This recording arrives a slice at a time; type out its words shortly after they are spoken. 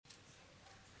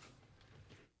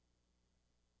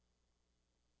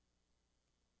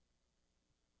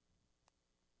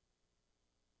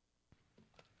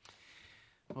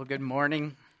Well, good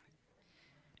morning.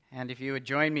 And if you would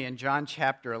join me in John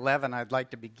chapter 11, I'd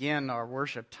like to begin our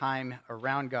worship time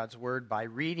around God's Word by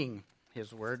reading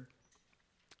His Word.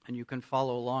 And you can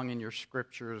follow along in your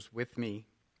scriptures with me.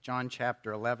 John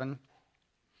chapter 11.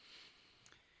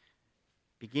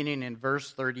 Beginning in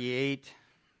verse 38,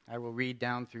 I will read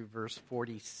down through verse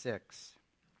 46.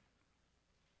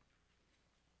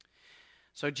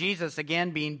 So Jesus,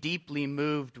 again being deeply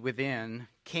moved within,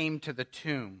 came to the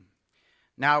tomb.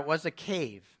 Now it was a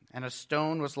cave, and a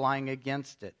stone was lying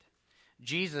against it.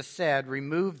 Jesus said,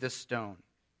 "Remove the stone."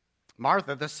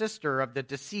 Martha, the sister of the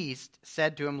deceased,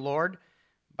 said to him, "Lord,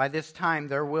 by this time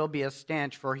there will be a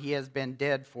stench, for he has been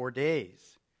dead 4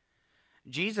 days."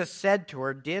 Jesus said to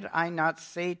her, "Did I not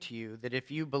say to you that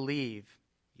if you believe,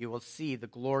 you will see the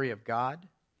glory of God?"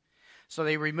 So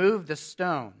they removed the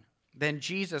stone. Then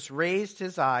Jesus raised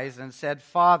his eyes and said,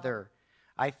 "Father,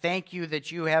 I thank you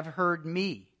that you have heard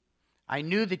me. I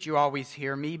knew that you always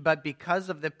hear me, but because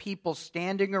of the people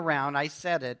standing around, I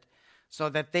said it, so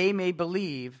that they may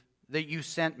believe that you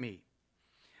sent me."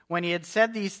 When he had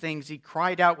said these things, he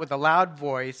cried out with a loud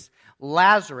voice,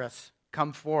 "Lazarus,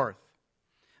 come forth."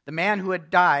 The man who had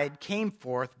died came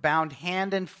forth, bound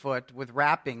hand and foot with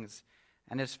wrappings,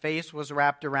 and his face was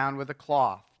wrapped around with a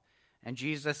cloth. And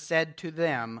Jesus said to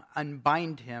them,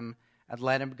 "Unbind him and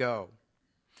let him go."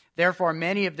 Therefore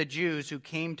many of the Jews who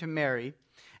came to Mary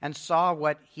and saw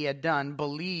what he had done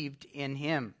believed in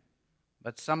him.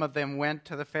 But some of them went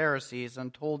to the Pharisees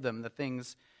and told them the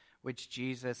things which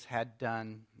Jesus had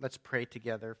done. Let's pray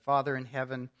together. Father in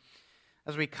heaven,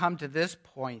 as we come to this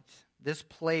point, this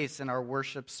place in our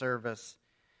worship service,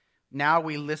 now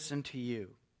we listen to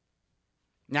you.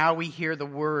 Now we hear the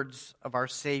words of our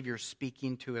Savior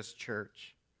speaking to his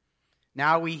church.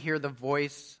 Now we hear the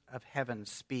voice of heaven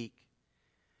speak.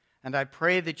 And I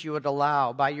pray that you would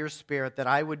allow, by your Spirit, that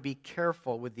I would be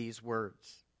careful with these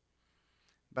words.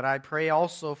 But I pray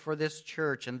also for this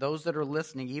church and those that are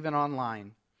listening, even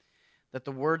online, that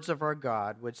the words of our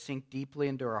God would sink deeply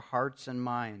into our hearts and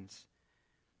minds.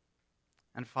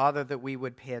 And Father, that we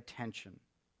would pay attention,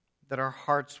 that our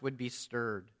hearts would be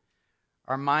stirred,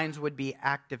 our minds would be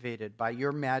activated by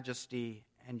your majesty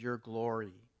and your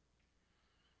glory.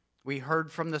 We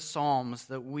heard from the Psalms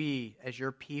that we, as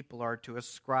your people, are to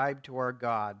ascribe to our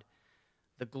God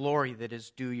the glory that is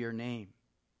due your name.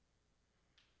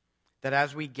 That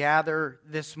as we gather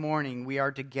this morning, we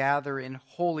are to gather in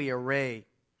holy array,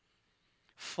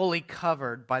 fully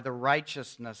covered by the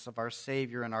righteousness of our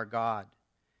Savior and our God.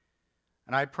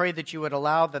 And I pray that you would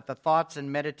allow that the thoughts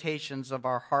and meditations of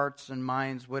our hearts and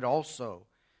minds would also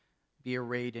be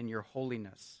arrayed in your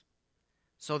holiness,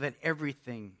 so that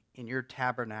everything in your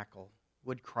tabernacle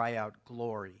would cry out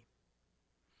glory.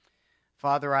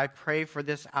 Father, I pray for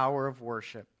this hour of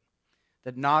worship,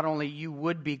 that not only you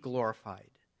would be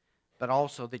glorified, but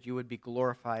also that you would be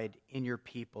glorified in your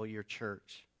people, your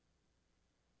church.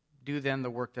 Do then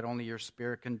the work that only your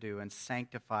Spirit can do and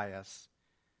sanctify us,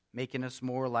 making us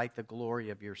more like the glory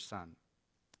of your Son.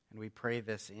 And we pray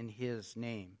this in his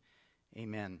name.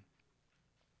 Amen.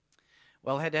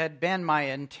 Well, it had been my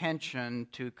intention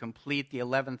to complete the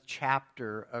 11th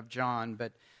chapter of John,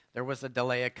 but there was a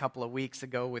delay a couple of weeks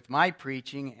ago with my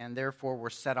preaching, and therefore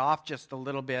we're set off just a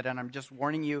little bit, and I'm just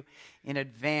warning you in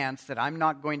advance that I'm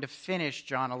not going to finish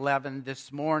John 11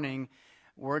 this morning.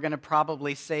 We're going to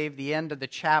probably save the end of the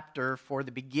chapter for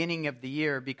the beginning of the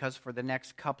year, because for the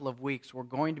next couple of weeks we're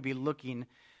going to be looking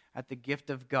at the gift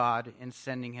of God in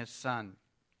sending his Son.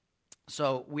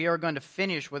 So we are going to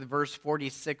finish with verse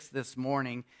 46 this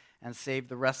morning and save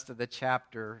the rest of the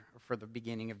chapter for the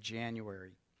beginning of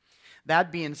January. That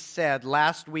being said,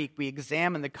 last week we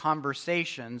examined the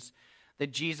conversations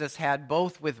that Jesus had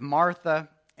both with Martha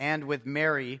and with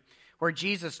Mary, where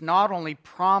Jesus not only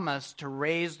promised to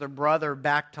raise their brother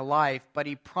back to life, but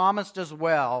he promised as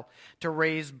well to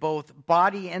raise both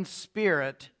body and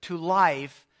spirit to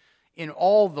life in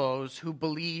all those who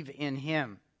believe in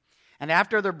him. And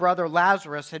after their brother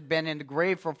Lazarus had been in the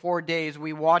grave for 4 days,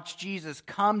 we watched Jesus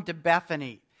come to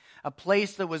Bethany, a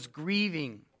place that was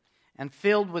grieving and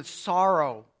filled with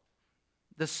sorrow.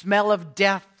 The smell of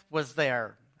death was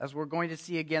there, as we're going to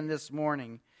see again this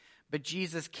morning. But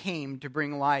Jesus came to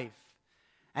bring life.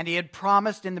 And he had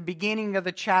promised in the beginning of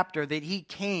the chapter that he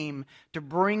came to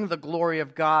bring the glory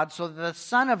of God, so that the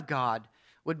Son of God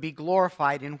would be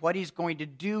glorified in what he's going to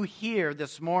do here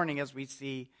this morning, as we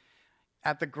see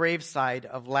at the graveside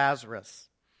of Lazarus.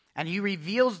 And he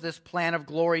reveals this plan of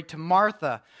glory to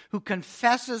Martha, who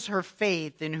confesses her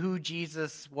faith in who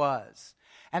Jesus was.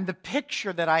 And the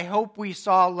picture that I hope we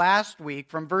saw last week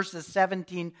from verses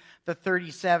 17 to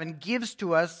 37 gives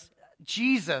to us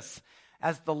Jesus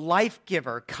as the life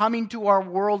giver, coming to our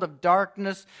world of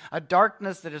darkness, a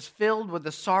darkness that is filled with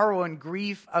the sorrow and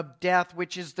grief of death,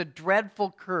 which is the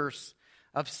dreadful curse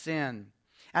of sin.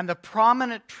 And the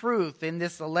prominent truth in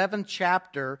this 11th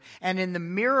chapter and in the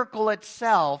miracle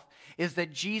itself is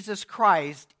that Jesus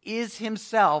Christ is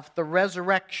himself the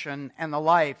resurrection and the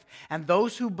life. And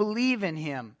those who believe in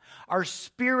him are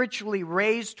spiritually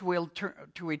raised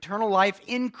to eternal life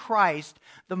in Christ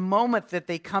the moment that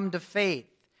they come to faith.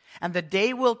 And the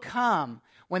day will come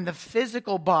when the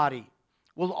physical body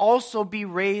will also be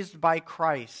raised by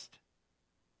Christ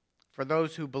for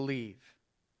those who believe.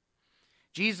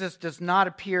 Jesus does not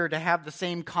appear to have the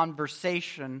same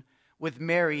conversation with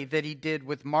Mary that he did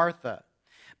with Martha.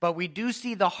 But we do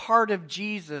see the heart of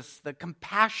Jesus, the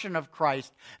compassion of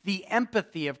Christ, the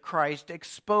empathy of Christ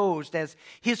exposed as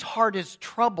his heart is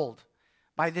troubled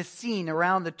by this scene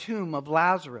around the tomb of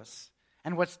Lazarus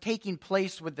and what's taking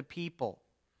place with the people.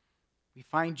 We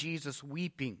find Jesus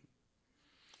weeping.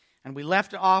 And we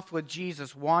left off with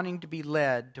Jesus wanting to be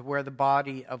led to where the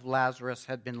body of Lazarus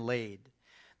had been laid.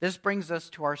 This brings us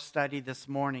to our study this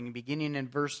morning, beginning in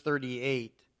verse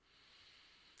 38,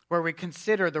 where we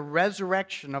consider the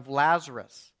resurrection of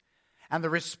Lazarus and the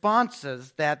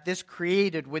responses that this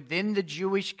created within the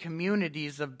Jewish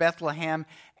communities of Bethany.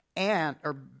 I'm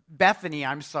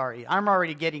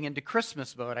already getting into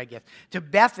Christmas mode, I guess. To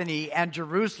Bethany and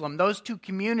Jerusalem. Those two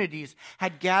communities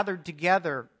had gathered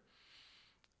together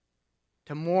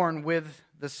to mourn with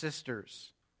the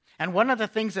sisters. And one of the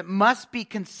things that must be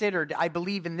considered, I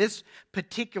believe, in this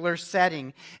particular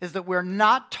setting is that we're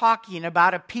not talking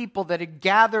about a people that had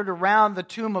gathered around the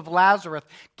tomb of Lazarus,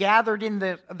 gathered in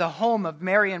the home of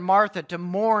Mary and Martha to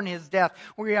mourn his death.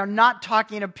 We are not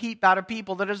talking about a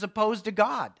people that is opposed to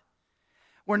God.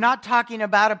 We're not talking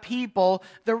about a people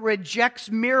that rejects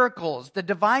miracles, the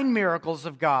divine miracles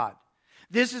of God.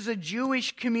 This is a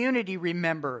Jewish community,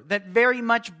 remember, that very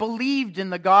much believed in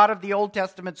the God of the Old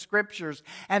Testament Scriptures,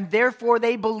 and therefore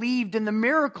they believed in the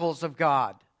miracles of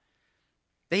God.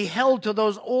 They held to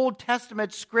those Old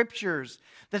Testament Scriptures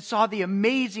that saw the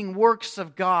amazing works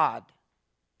of God,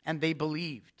 and they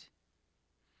believed.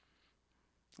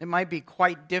 It might be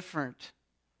quite different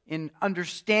in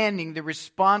understanding the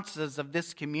responses of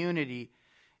this community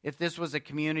if this was a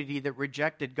community that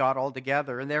rejected God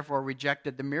altogether and therefore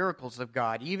rejected the miracles of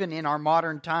God. Even in our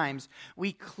modern times,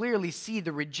 we clearly see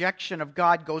the rejection of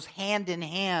God goes hand in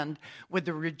hand with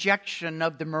the rejection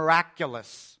of the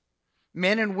miraculous.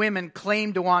 Men and women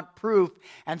claim to want proof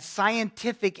and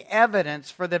scientific evidence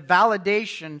for the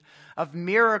validation of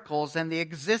miracles and the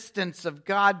existence of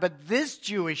God, but this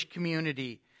Jewish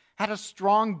community had a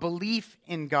strong belief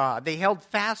in God. They held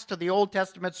fast to the Old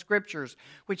Testament Scriptures,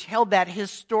 which held that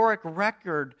historic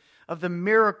record of the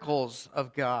miracles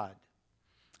of God.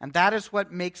 And that is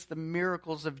what makes the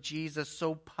miracles of Jesus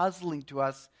so puzzling to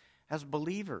us as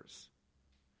believers.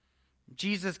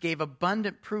 Jesus gave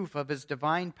abundant proof of his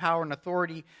divine power and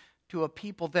authority to a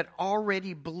people that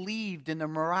already believed in the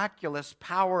miraculous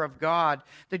power of God.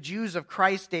 The Jews of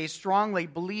Christ's day strongly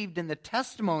believed in the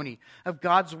testimony of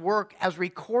God's work as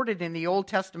recorded in the Old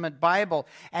Testament Bible.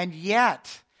 And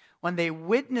yet, when they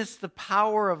witnessed the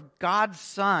power of God's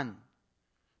Son,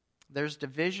 there's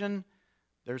division,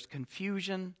 there's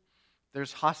confusion,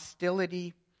 there's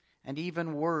hostility, and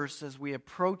even worse, as we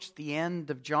approach the end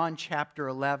of John chapter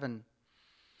 11,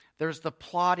 there's the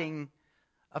plotting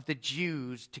of the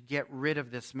Jews to get rid of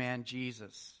this man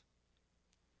Jesus,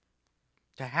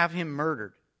 to have him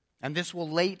murdered. And this will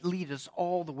lead us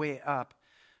all the way up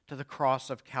to the cross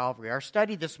of Calvary. Our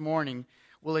study this morning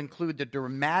will include the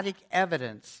dramatic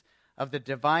evidence of the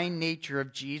divine nature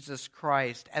of Jesus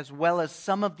Christ, as well as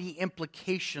some of the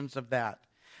implications of that.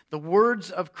 The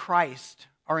words of Christ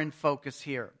are in focus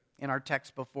here in our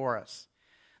text before us.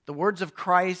 The words of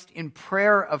Christ in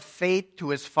prayer of faith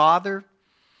to his Father,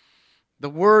 the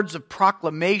words of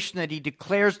proclamation that he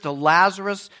declares to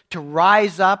Lazarus to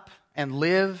rise up and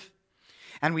live.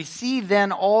 And we see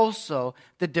then also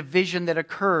the division that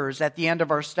occurs at the end of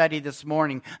our study this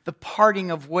morning, the parting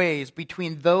of ways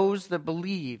between those that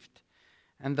believed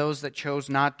and those that chose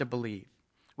not to believe.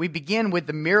 We begin with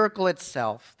the miracle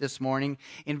itself this morning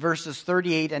in verses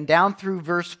 38 and down through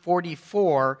verse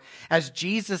 44 as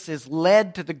Jesus is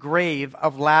led to the grave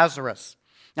of Lazarus.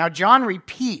 Now John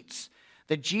repeats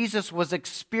that Jesus was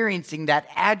experiencing that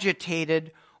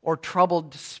agitated or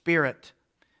troubled spirit.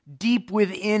 Deep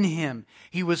within him,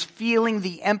 he was feeling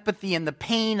the empathy and the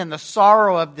pain and the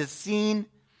sorrow of this scene.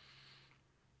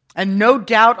 And no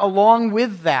doubt along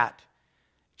with that,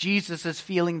 Jesus is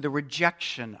feeling the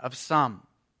rejection of some.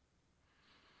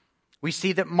 We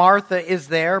see that Martha is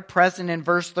there, present in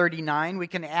verse 39. We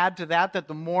can add to that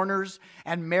the mourners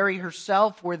and Mary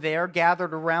herself were there,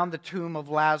 gathered around the tomb of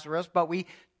Lazarus. But we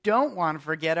don't want to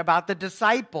forget about the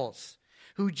disciples,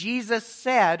 who Jesus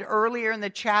said earlier in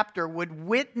the chapter would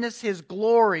witness his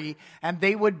glory and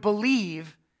they would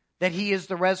believe that he is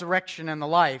the resurrection and the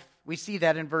life. We see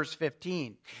that in verse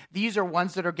 15. These are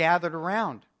ones that are gathered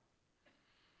around.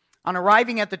 On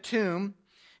arriving at the tomb,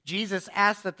 Jesus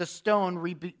asked that the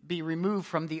stone be removed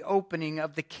from the opening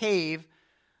of the cave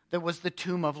that was the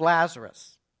tomb of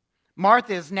Lazarus.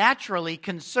 Martha is naturally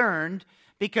concerned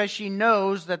because she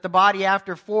knows that the body,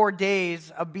 after 4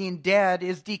 days of being dead,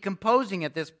 is decomposing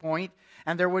at this point,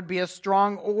 and there would be a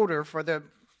strong odor for the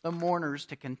mourners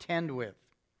to contend with.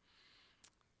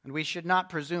 And we should not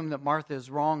presume that Martha is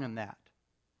wrong in that.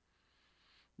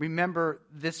 Remember,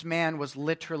 this man was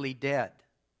literally dead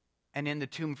and in the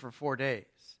tomb for 4 days.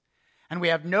 And we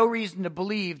have no reason to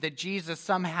believe that Jesus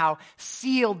somehow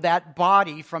sealed that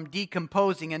body from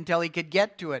decomposing until he could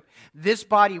get to it. This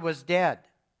body was dead.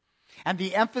 And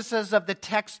the emphasis of the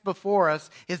text before us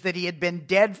is that he had been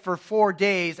dead for 4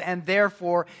 days and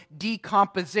therefore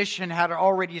decomposition had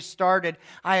already started.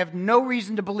 I have no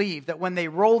reason to believe that when they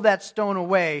rolled that stone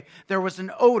away, there was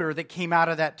an odor that came out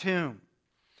of that tomb.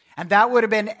 And that would have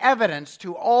been evidence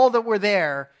to all that were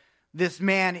there, this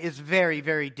man is very,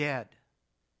 very dead.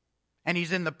 And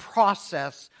he's in the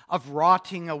process of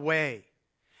rotting away.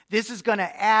 This is going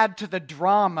to add to the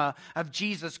drama of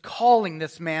Jesus calling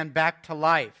this man back to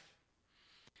life.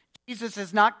 Jesus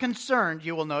is not concerned,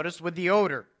 you will notice, with the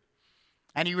odor.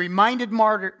 And he reminded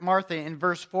Martha in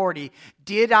verse 40,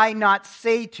 "Did I not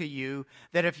say to you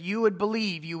that if you would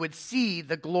believe, you would see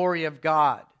the glory of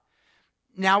God?"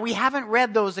 Now, we haven't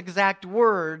read those exact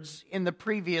words in the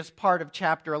previous part of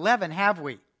chapter 11, have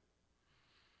we?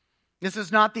 This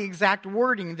is not the exact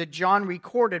wording that John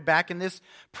recorded back in this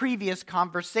previous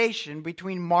conversation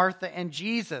between Martha and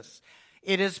Jesus.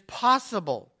 It is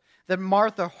possible that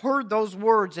Martha heard those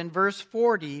words in verse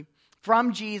 40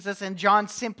 from Jesus and John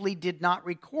simply did not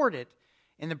record it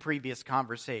in the previous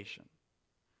conversation.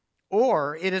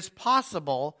 Or it is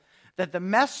possible that the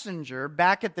messenger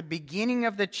back at the beginning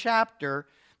of the chapter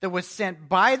that was sent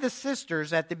by the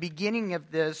sisters at the beginning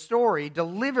of the story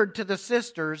delivered to the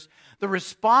sisters the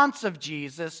response of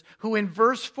Jesus, who in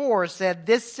verse 4 said,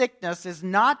 "This sickness is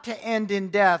not to end in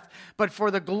death, but for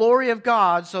the glory of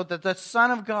God, so that the Son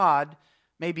of God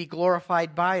may be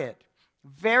glorified by it."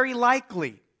 Very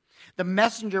likely, the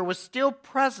messenger was still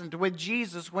present with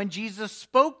Jesus when Jesus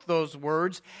spoke those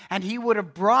words, and he would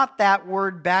have brought that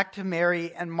word back to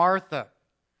Mary and Martha.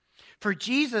 For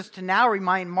Jesus to now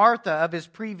remind Martha of his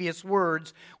previous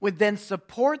words would then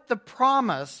support the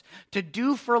promise to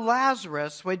do for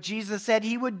Lazarus what Jesus said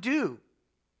he would do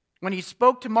when he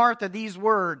spoke to Martha these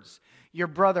words, "Your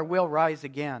brother will rise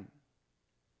again."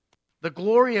 The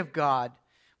glory of God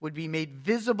would be made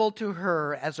visible to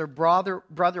her as her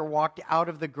brother walked out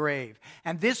of the grave.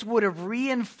 And this would have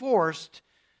reinforced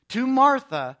to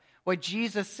Martha what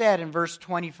Jesus said in verse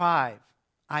 25,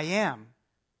 "I am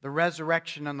the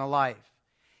resurrection and the life.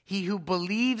 He who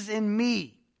believes in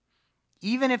me,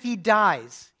 even if he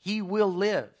dies, he will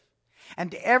live.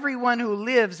 And everyone who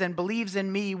lives and believes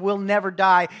in me will never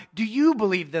die." Do you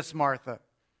believe this, Martha?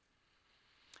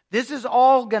 This is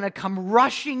all going to come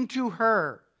rushing to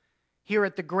her here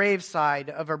at the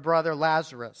graveside of her brother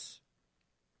Lazarus.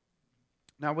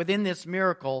 Now, within this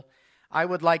miracle, I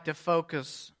would like to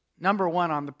focus, number one,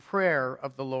 on the prayer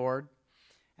of the Lord.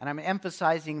 And I'm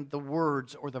emphasizing the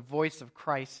words or the voice of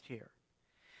Christ here.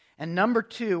 And number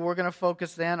two, we're going to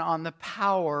focus then on the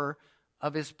power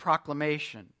of his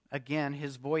proclamation. Again,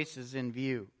 his voice is in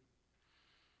view.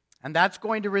 And that's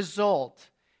going to result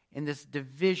in this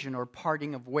division or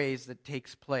parting of ways that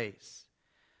takes place.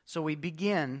 So we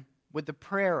begin with the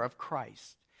prayer of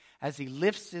Christ as he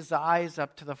lifts his eyes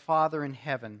up to the Father in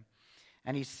heaven.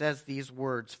 And he says these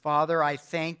words, "Father, I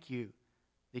thank you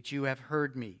that you have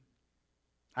heard me.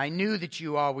 I knew that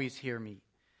you always hear me,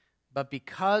 but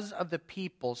because of the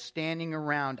people standing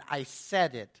around, I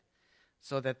said it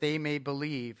so that they may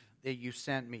believe that you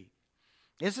sent me."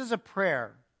 This is a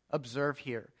prayer, observe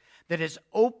here, that is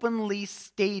openly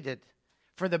stated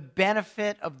for the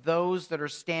benefit of those that are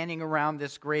standing around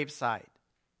this graveside.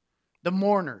 The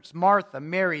mourners, Martha,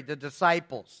 Mary, the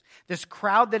disciples, this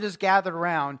crowd that is gathered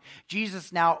around,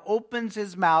 Jesus now opens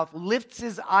his mouth, lifts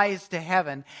his eyes to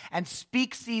heaven, and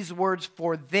speaks these words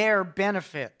for their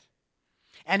benefit.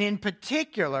 And in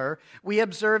particular, we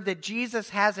observe that Jesus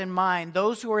has in mind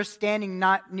those who are standing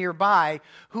not nearby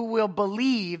who will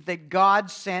believe that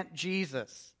God sent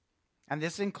Jesus. And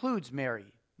this includes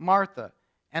Mary, Martha,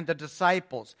 and the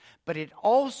disciples, but it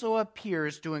also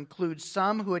appears to include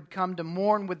some who had come to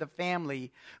mourn with the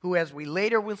family, who, as we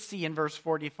later will see in verse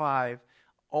 45,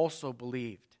 also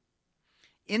believed.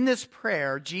 In this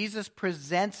prayer, Jesus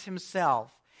presents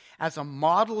himself as a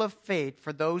model of faith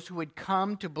for those who had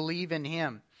come to believe in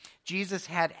him. Jesus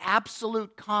had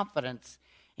absolute confidence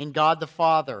in God the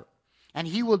Father, and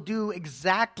he will do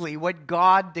exactly what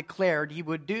God declared he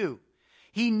would do.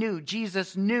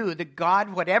 Jesus knew that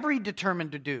God, whatever he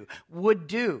determined to do, would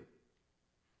do.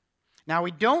 Now,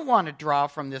 we don't want to draw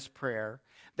from this prayer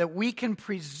that we can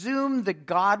presume that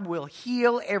God will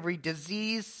heal every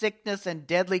disease, sickness, and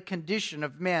deadly condition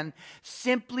of men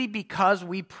simply because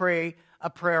we pray a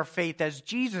prayer of faith as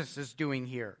Jesus is doing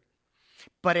here.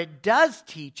 But it does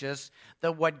teach us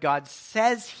that what God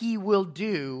says he will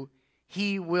do,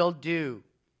 he will do.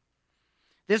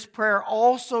 This prayer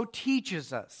also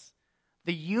teaches us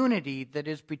the unity that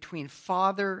is between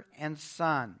Father and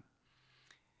Son.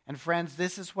 And friends,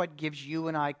 this is what gives you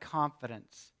and I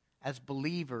confidence as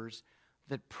believers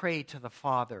that pray to the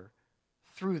Father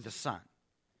through the Son.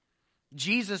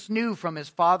 Jesus knew from his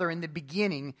Father in the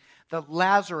beginning that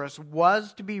Lazarus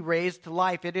was to be raised to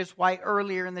life. It is why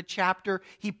earlier in the chapter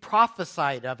he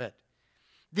prophesied of it.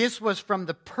 This was from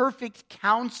the perfect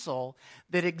counsel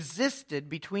that existed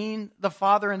between the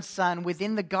Father and Son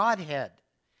within the Godhead.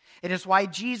 It is why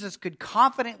Jesus could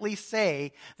confidently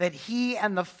say that he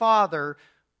and the Father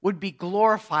would be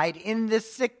glorified in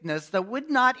this sickness that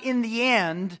would not in the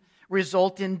end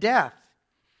result in death.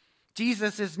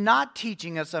 Jesus is not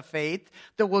teaching us a faith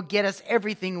that will get us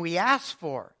everything we ask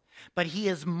for, but he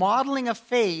is modeling a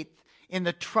faith in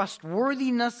the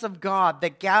trustworthiness of God,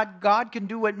 that God can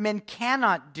do what men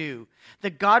cannot do,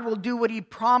 that God will do what he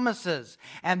promises,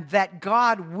 and that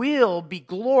God will be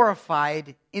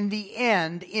glorified in the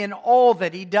end in all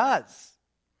that he does.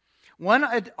 One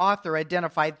author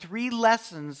identified 3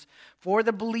 lessons for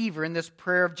the believer in this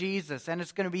prayer of Jesus, and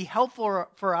it's going to be helpful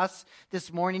for us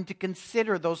this morning to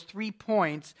consider those 3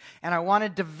 points, and I want to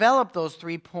develop those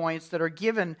 3 points that are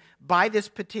given by this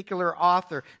particular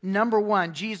author. Number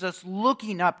 1, Jesus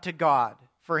looking up to God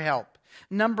for help.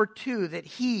 Number 2, that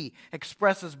he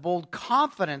expresses bold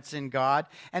confidence in God.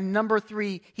 And number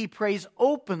 3, he prays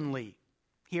openly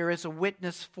here as a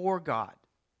witness for God.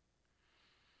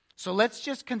 So let's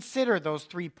just consider those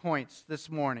 3 points this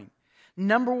morning.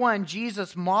 Number 1,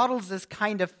 Jesus models this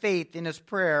kind of faith in his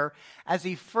prayer as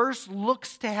he first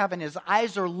looks to heaven. His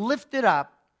eyes are lifted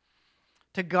up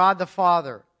to God the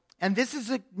Father. And this is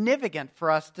significant for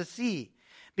us to see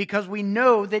because we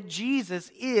know that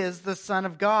Jesus is the Son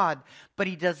of God, but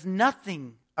he does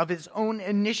nothing of his own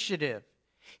initiative.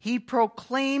 He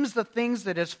proclaims the things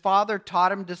that his Father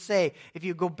taught him to say. If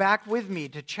you go back with me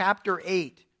to chapter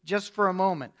 8, just for a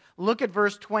moment, look at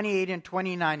verse 28 and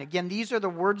 29. Again, these are the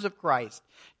words of Christ.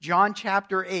 John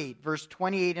chapter 8, verse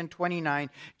 28 and 29.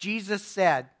 Jesus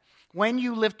said, "When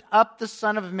you lift up the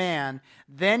Son of Man,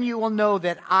 then you will know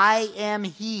that I am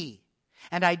he,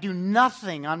 and I do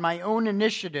nothing on my own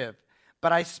initiative,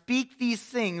 but I speak these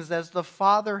things as the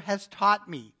Father has taught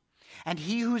me. And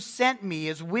he who sent me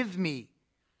is with me.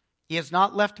 He has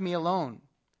not left me alone,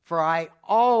 for I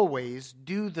always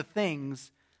do the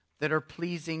things that are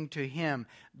pleasing to him."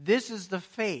 This is the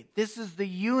faith. This is the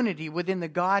unity within the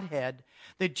Godhead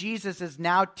that Jesus is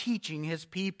now teaching his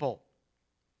people.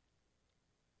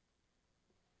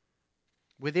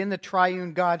 Within the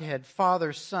triune Godhead,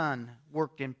 Father, Son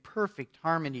worked in perfect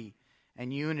harmony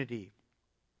and unity.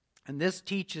 And this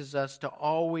teaches us to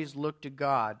always look to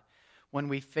God when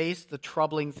we face the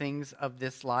troubling things of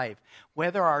this life.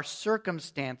 Whether our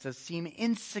circumstances seem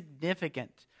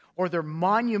insignificant or they're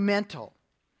monumental,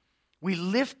 we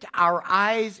lift our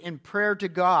eyes in prayer to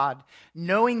God,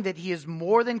 knowing that he is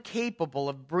more than capable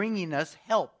of bringing us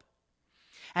help.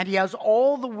 And he has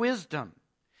all the wisdom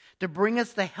to bring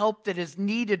us the help that is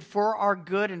needed for our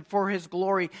good and for his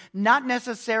glory. Not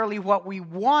necessarily what we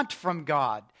want from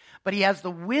God, but he has the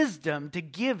wisdom to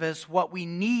give us what we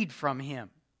need from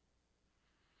him.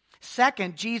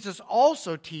 Second, Jesus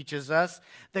also teaches us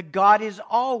that God is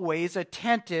always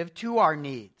attentive to our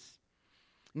needs.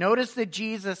 Notice that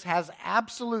Jesus has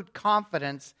absolute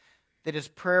confidence that his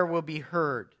prayer will be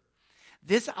heard.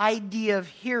 This idea of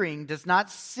hearing does not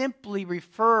simply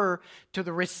refer to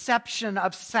the reception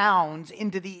of sounds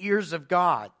into the ears of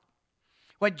God.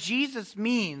 What Jesus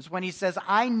means when he says,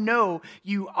 "I know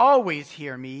you always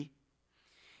hear me,"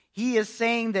 he is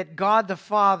saying that God the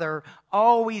Father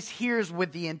always hears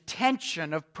with the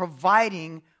intention of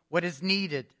providing what is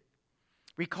needed.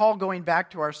 Recall going back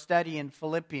to our study in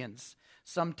Philippians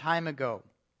some time ago.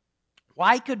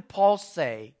 Why could Paul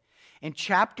say, In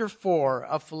chapter 4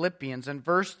 of Philippians, in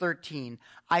verse 13,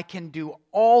 I can do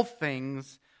all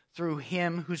things through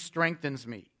him who strengthens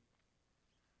me.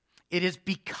 It is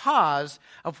because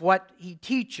of what he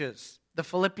teaches the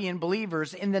Philippian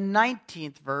believers in the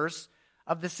 19th verse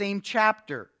of the same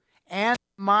chapter. And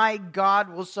my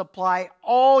God will supply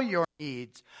all your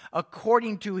needs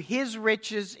according to his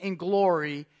riches in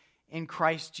glory in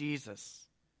Christ Jesus.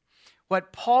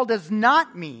 What Paul does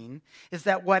not mean is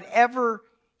that whatever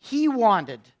he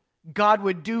wanted, God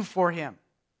would do for him.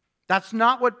 That's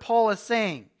not what Paul is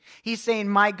saying. He's saying,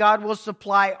 my God will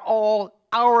supply all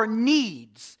our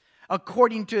needs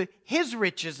according to his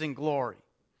riches in glory,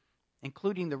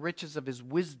 including the riches of his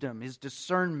wisdom, his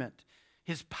discernment,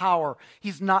 his power.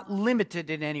 He's not limited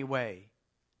in any way,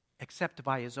 except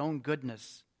by his own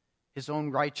goodness, his own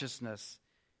righteousness,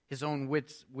 his own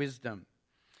wisdom.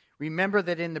 Remember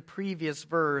that in the previous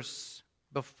verse,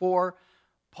 before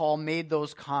Paul made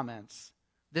those comments,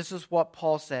 this is what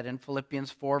Paul said in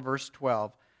Philippians 4, verse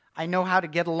 12. I know how to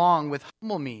get along with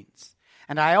humble means,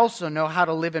 and I also know how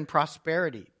to live in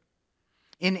prosperity.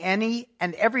 In any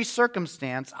and every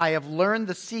circumstance, I have learned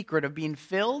the secret of being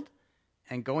filled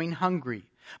and going hungry,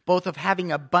 both of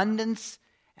having abundance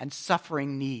and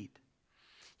suffering need.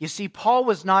 You see, Paul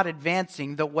was not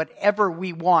advancing that whatever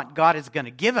we want, God is going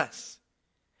to give us.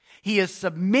 He is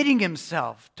submitting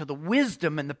himself to the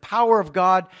wisdom and the power of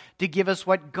God to give us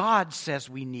what God says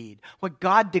we need, what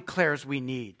God declares we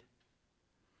need.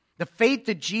 The faith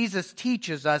that Jesus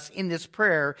teaches us in this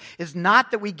prayer is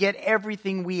not that we get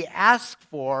everything we ask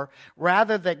for,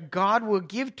 rather that God will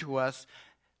give to us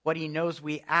what he knows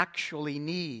we actually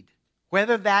need.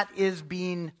 Whether that is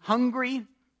being hungry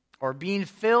or being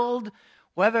filled,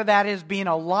 whether that is being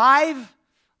alive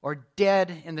or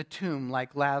dead in the tomb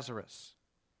like Lazarus.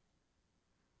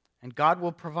 And God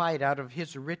will provide out of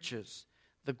his riches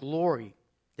the glory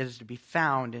that is to be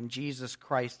found in Jesus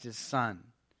Christ, his Son.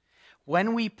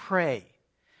 When we pray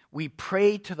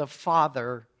to the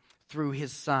Father through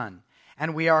his Son.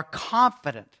 And we are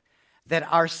confident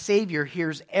that our Savior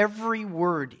hears every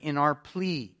word in our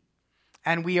plea.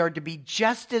 And we are to be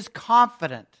just as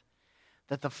confident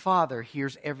that the Father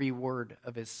hears every word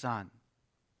of his Son.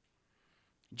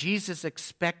 Jesus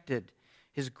expected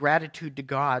his gratitude to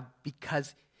God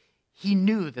because he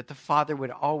knew that the Father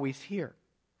would always hear.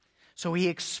 So he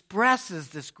expresses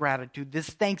this gratitude, this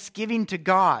thanksgiving to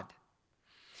God.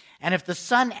 And if the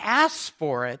Son asks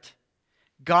for it,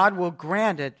 God will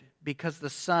grant it because the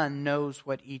Son knows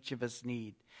what each of us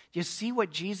need. Do you see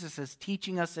what Jesus is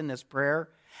teaching us in this prayer?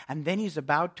 And then he's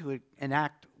about to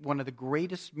enact one of the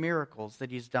greatest miracles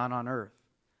that he's done on earth,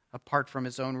 apart from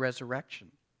his own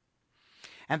resurrection.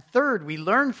 And third, we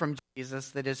learn from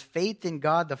Jesus that his faith in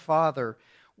God the Father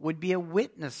would be a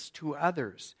witness to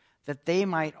others, that they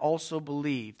might also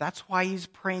believe. That's why he's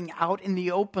praying out in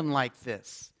the open like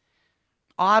this,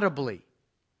 audibly.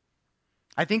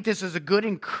 I think this is a good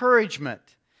encouragement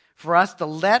for us to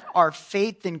let our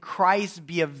faith in Christ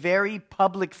be a very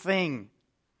public thing.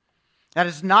 That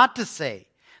is not to say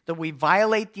that we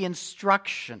violate the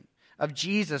instruction of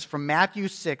Jesus from Matthew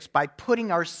 6 by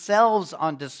putting ourselves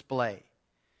on display.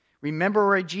 Remember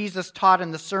where Jesus taught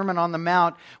in the Sermon on the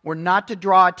Mount, we're not to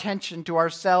draw attention to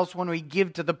ourselves when we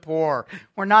give to the poor.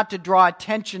 We're not to draw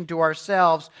attention to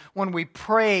ourselves when we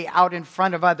pray out in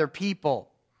front of other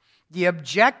people. The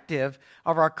objective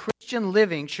of our Christian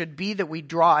living should be that we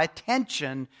draw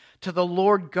attention to the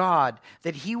Lord God,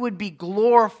 that he would be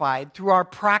glorified through our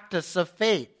practice of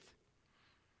faith.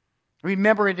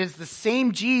 Remember, it is the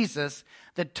same Jesus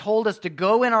that told us to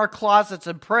go in our closets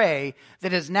and pray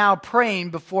that is now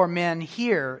praying before men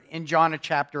here in John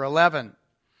chapter 11.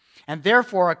 And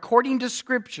therefore, according to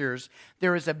Scriptures,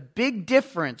 there is a big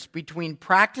difference between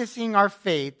practicing our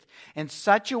faith in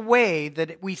such a way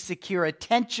that we secure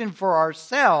attention for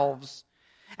ourselves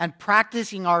and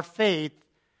practicing our faith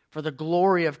for the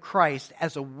glory of Christ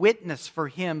as a witness for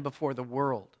him before the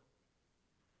world.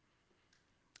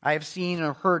 I have seen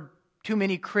or heard too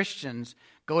many Christians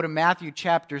go to Matthew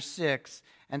chapter 6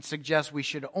 and suggest we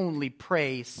should only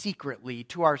pray secretly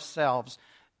to ourselves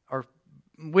or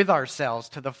with ourselves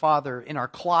to the Father in our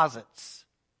closets.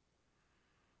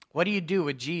 What do you do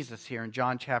with Jesus here in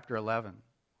John chapter 11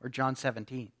 or John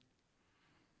 17?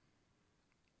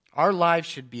 Our lives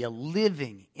should be a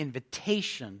living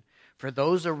invitation for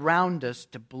those around us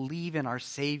to believe in our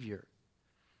Savior.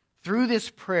 Through this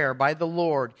prayer by the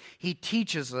Lord, he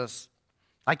teaches us,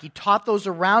 like he taught those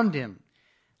around him,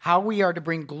 how we are to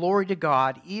bring glory to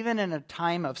God even in a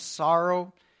time of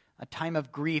sorrow, a time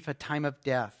of grief, a time of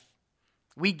death.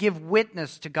 We give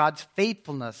witness to God's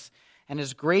faithfulness and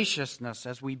His graciousness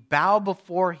as we bow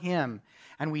before Him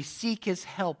and we seek His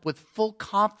help with full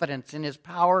confidence in His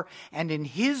power and in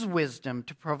His wisdom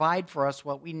to provide for us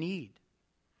what we need.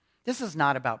 This is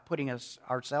not about putting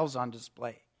ourselves on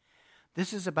display.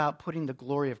 This is about putting the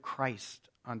glory of Christ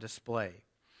on display.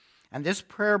 And this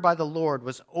prayer by the Lord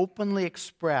was openly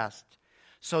expressed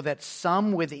so that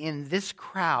some within this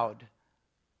crowd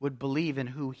would believe in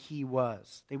who He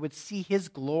was. They would see His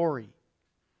glory.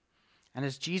 And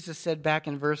as Jesus said back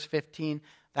in verse 15,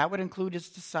 that would include His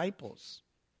disciples.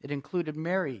 It included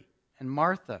Mary and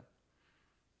Martha.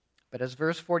 But as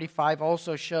verse 45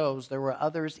 also shows, there were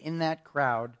others in that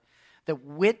crowd that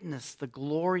witnessed the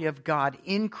glory of God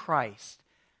in Christ,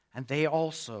 and they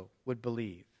also would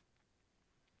believe.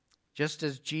 Just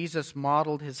as Jesus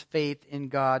modeled His faith in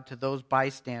God to those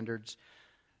bystanders,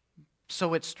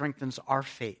 so it strengthens our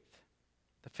faith,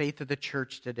 the faith of the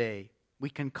church today. We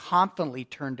can confidently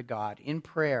turn to God in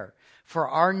prayer for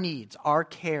our needs, our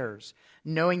cares,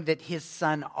 knowing that His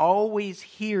Son always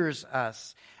hears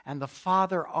us and the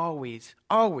Father always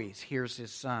hears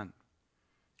His Son.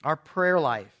 Our prayer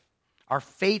life, our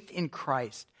faith in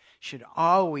Christ should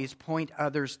always point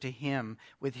others to Him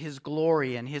with His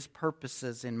glory and His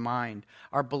purposes in mind.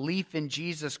 Our belief in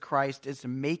Jesus Christ is to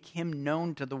make Him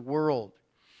known to the world.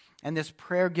 And this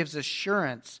prayer gives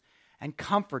assurance and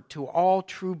comfort to all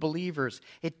true believers.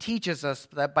 It teaches us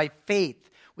that by faith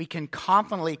we can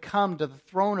confidently come to the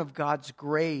throne of God's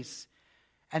grace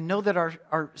and know that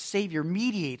our Savior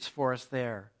mediates for us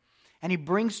there. And He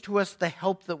brings to us the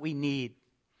help that we need.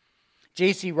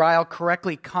 J.C. Ryle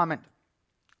correctly commented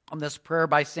on this prayer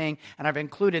by saying, and I've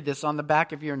included this on the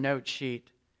back of your note sheet,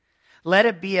 let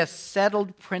it be a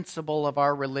settled principle of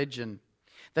our religion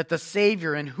that the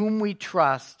Savior in whom we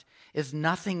trust is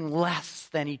nothing less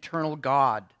than eternal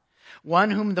God, one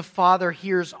whom the Father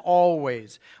hears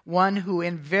always, one who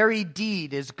in very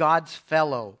deed is God's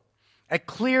fellow. A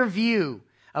clear view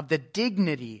of the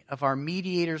dignity of our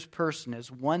mediator's person is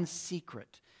one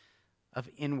secret of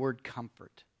inward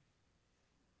comfort.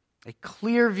 A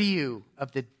clear view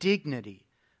of the dignity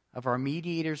of our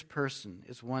mediator's person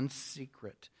is one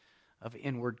secret of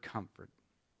inward comfort.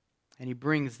 And he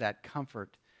brings that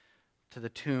comfort to the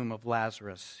tomb of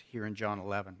Lazarus here in John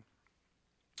 11.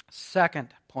 Second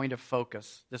point of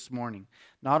focus this morning,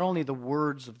 not only the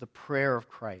words of the prayer of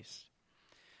Christ,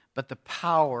 but the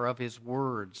power of His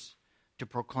words to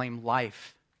proclaim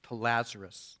life to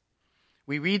Lazarus.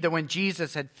 We read that when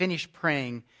Jesus had finished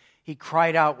praying, He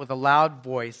cried out with a loud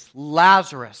voice,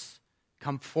 Lazarus,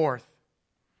 come forth.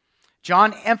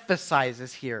 John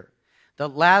emphasizes here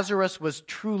that Lazarus was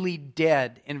truly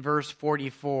dead in verse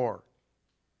 44.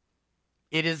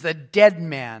 It is the dead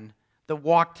man that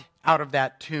walked out of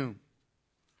that tomb.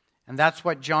 And that's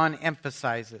what John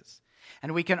emphasizes.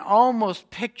 And we can almost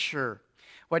picture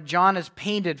what John has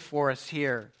painted for us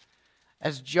here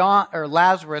as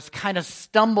Lazarus kind of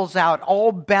stumbles out,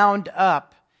 all bound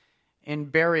up in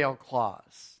burial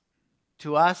cloths.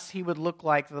 To us, he would look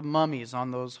like the mummies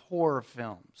on those horror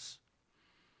films.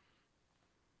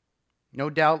 No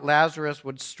doubt Lazarus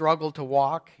would struggle to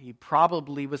walk. He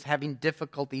probably was having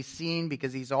difficulty seeing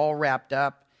because he's all wrapped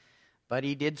up, but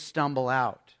he did stumble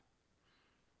out.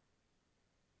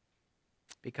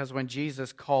 Because when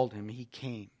Jesus called him, he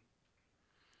came.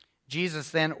 Jesus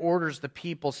then orders the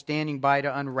people standing by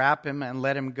to unwrap him and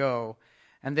let him go.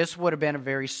 And this would have been a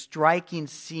very striking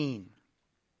scene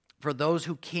for those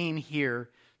who came here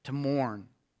to mourn.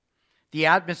 The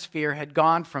atmosphere had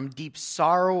gone from deep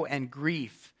sorrow and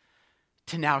grief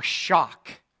to now shock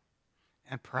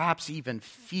and perhaps even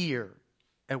fear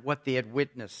at what they had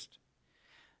witnessed.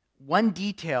 One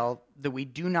detail that we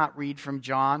do not read from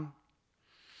John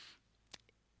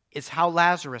is how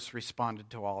Lazarus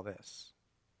responded to all this.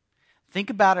 Think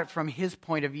about it from his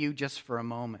point of view just for a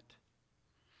moment.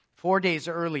 4 days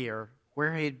earlier,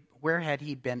 where had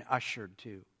he been ushered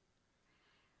to?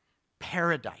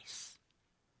 Paradise.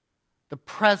 The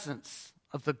presence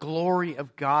of the glory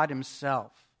of God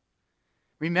Himself.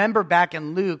 Remember back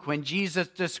in Luke when Jesus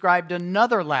described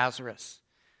another Lazarus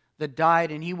that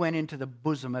died and he went into the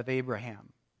bosom of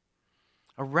Abraham.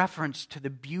 A reference to the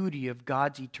beauty of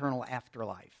God's eternal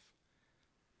afterlife.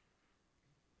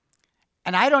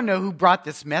 And I don't know who brought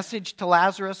this message to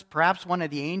Lazarus, perhaps one of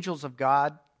the angels of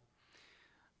God.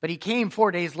 But he came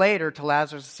 4 days later to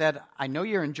Lazarus and said, I know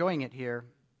you're enjoying it here,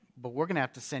 but we're going to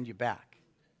have to send you back.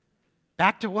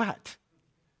 Back to what?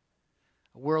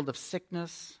 A world of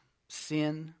sickness,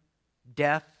 sin,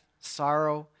 death,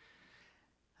 sorrow.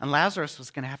 And Lazarus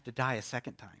was going to have to die a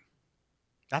second time.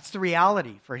 That's the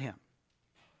reality for him.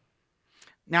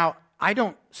 Now, I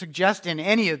don't suggest in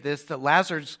any of this that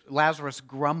Lazarus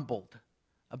grumbled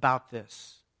about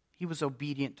this. He was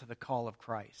obedient to the call of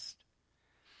Christ.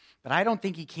 But I don't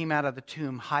think he came out of the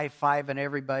tomb high-fiving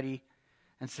everybody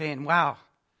and saying, wow,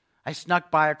 I snuck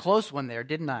by a close one there,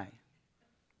 didn't I?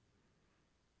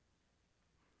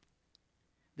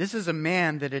 This is a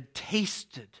man that had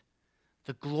tasted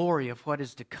the glory of what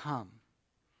is to come.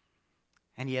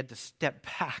 And he had to step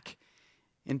back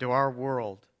into our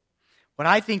world. What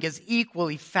I think is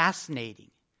equally fascinating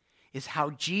is how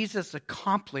Jesus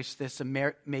accomplished this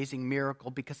amazing miracle,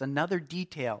 because another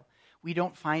detail we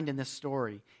don't find in this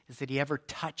story is that he ever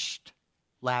touched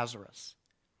Lazarus.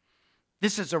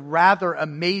 This is a rather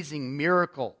amazing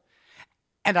miracle.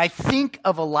 And I think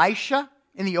of Elisha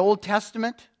in the Old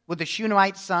Testament with the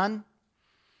Shunammite son.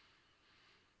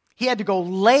 He had to go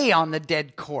lay on the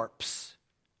dead corpse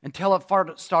until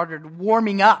it started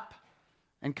warming up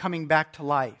and coming back to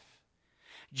life.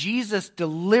 Jesus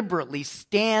deliberately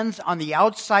stands on the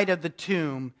outside of the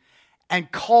tomb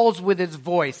and calls with his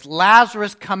voice,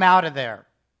 Lazarus, come out of there.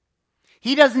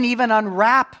 He doesn't even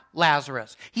unwrap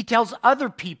Lazarus. He tells other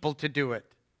people to do it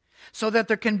so that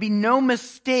there can be no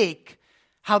mistake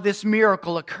how this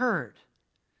miracle occurred.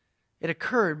 It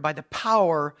occurred by the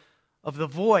power of the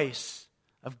voice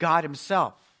of God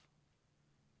himself,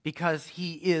 because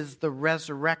he is the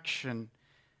resurrection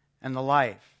and the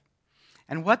life.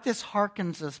 And what this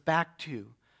harkens us back to,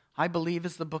 I believe,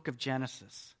 is the book of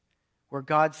Genesis, where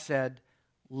God said,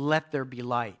 let there be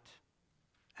light,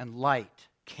 and light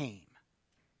came.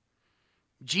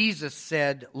 Jesus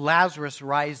said, Lazarus,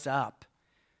 rise up,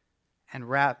 and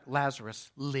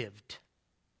Lazarus lived.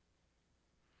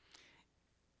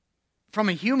 From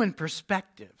a human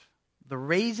perspective, the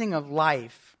raising of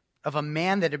life of a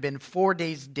man that had been 4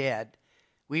 days dead,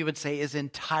 we would say is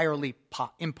entirely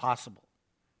impossible.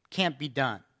 Can't be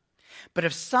done. But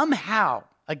if somehow,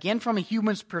 again from a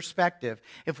human's perspective,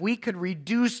 if we could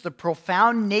reduce the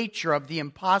profound nature of the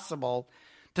impossible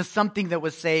to something that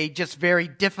was, say, just very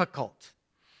difficult,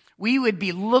 we would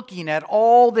be looking at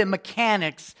all the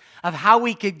mechanics of how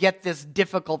we could get this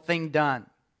difficult thing done.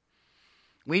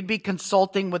 We'd be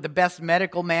consulting with the best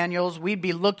medical manuals. We'd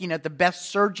be looking at the best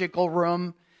surgical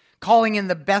room, calling in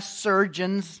the best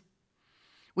surgeons.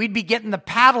 We'd be getting the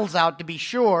paddles out to be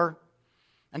sure,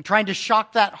 and trying to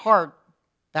shock that heart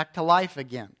back to life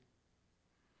again.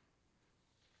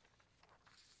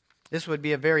 This would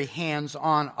be a very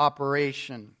hands-on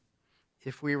operation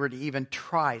if we were to even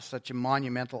try such a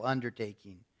monumental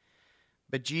undertaking.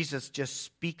 But Jesus just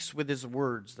speaks with his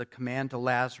words, the command to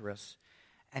Lazarus,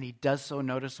 and he does so,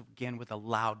 notice again, with a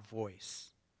loud voice.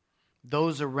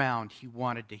 Those around he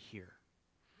wanted to hear.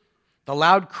 The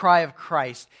loud cry of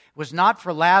Christ was not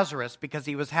for Lazarus because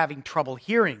he was having trouble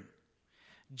hearing.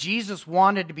 Jesus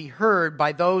wanted to be heard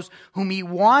by those whom he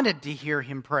wanted to hear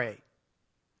him pray.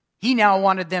 He now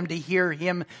wanted them to hear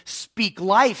him speak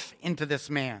life into this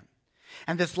man.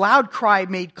 And this loud cry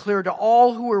made clear to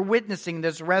all who were witnessing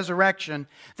this resurrection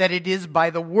that it is by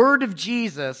the word of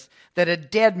Jesus that a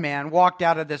dead man walked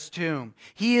out of this tomb.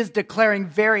 He is declaring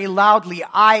very loudly,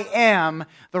 I am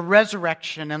the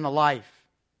resurrection and the life.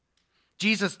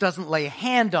 Jesus doesn't lay a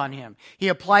hand on him. He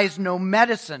applies no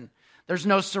medicine. There's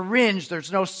no syringe.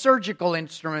 There's no surgical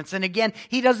instruments. And again,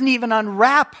 he doesn't even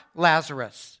unwrap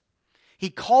Lazarus. He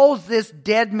calls this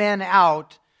dead man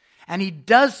out, and he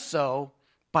does so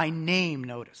by name,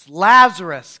 notice.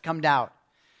 Lazarus, come out.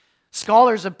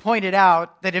 Scholars have pointed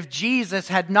out that if Jesus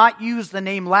had not used the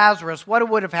name Lazarus, what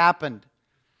would have happened?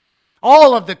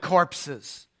 All of the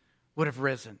corpses would have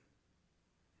risen.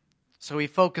 So he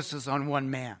focuses on one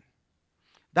man.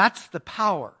 That's the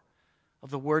power of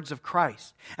the words of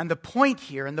Christ. And the point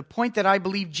here, and the point that I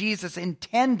believe Jesus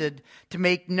intended to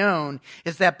make known,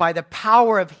 is that by the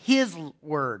power of his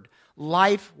word,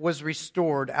 life was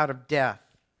restored out of death.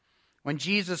 When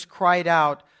Jesus cried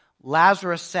out,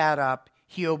 Lazarus sat up,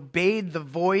 he obeyed the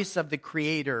voice of the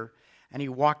Creator, and he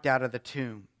walked out of the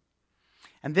tomb.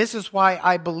 And this is why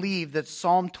I believe that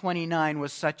Psalm 29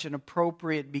 was such an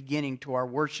appropriate beginning to our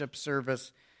worship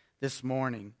service this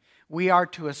morning. We are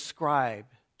to ascribe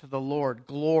to the Lord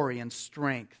glory and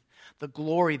strength, the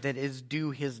glory that is due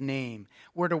his name.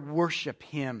 We're to worship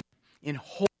him in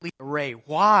holy array.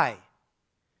 Why?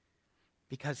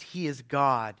 Because he is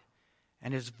God.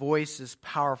 And his voice is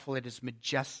powerful, it is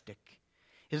majestic.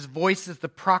 His voice is the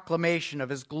proclamation of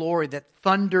his glory that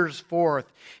thunders forth.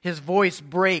 His voice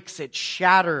breaks, it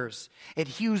shatters. It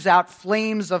hews out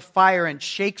flames of fire and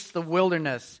shakes the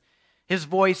wilderness. His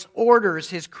voice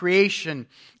orders his creation.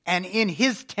 And in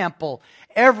his temple,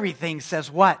 everything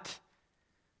says what?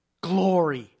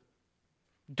 Glory.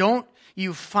 Don't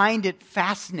you find it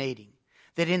fascinating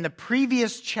that in the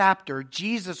previous chapter,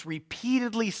 Jesus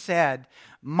repeatedly said,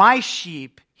 my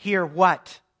sheep hear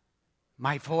what?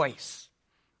 My voice,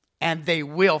 and they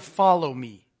will follow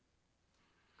me.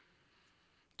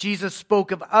 Jesus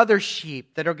spoke of other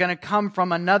sheep that are going to come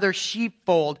from another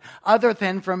sheepfold other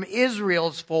than from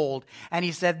Israel's fold. And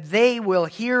he said, they will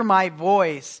hear my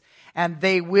voice and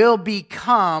they will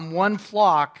become one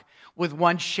flock with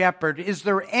one shepherd. Is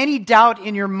there any doubt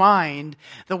in your mind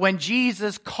that when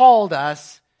Jesus called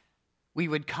us, we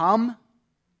would come?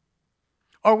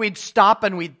 Or we'd stop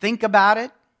and we'd think about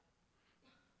it?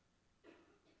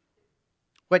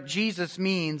 What Jesus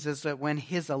means is that when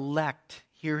his elect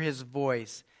hear his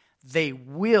voice, they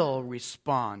will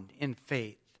respond in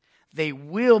faith. They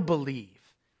will believe,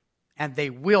 and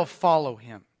they will follow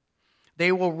him.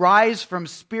 They will rise from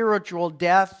spiritual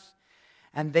death,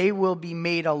 and they will be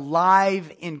made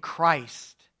alive in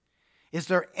Christ. Is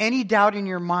there any doubt in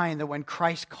your mind that when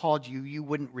Christ called you, you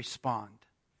wouldn't respond?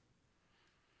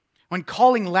 When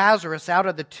calling Lazarus out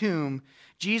of the tomb,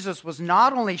 Jesus was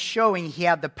not only showing he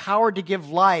had the power to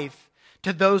give life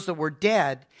to those that were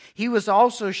dead, he was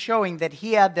also showing that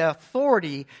he had the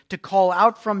authority to call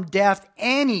out from death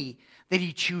any that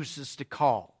he chooses to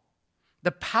call.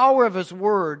 The power of his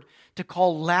word to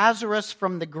call Lazarus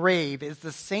from the grave is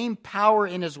the same power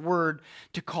in his word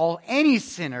to call any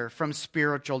sinner from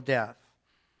spiritual death.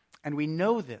 And we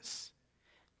know this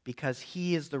because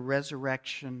he is the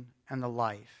resurrection and the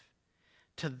life.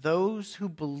 To those who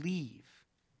believe,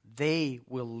 they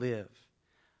will live.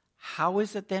 How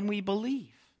is it then we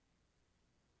believe?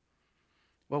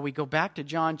 Well, we go back to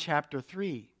John chapter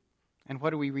 3, and what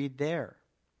do we read there?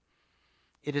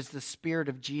 It is the Spirit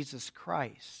of Jesus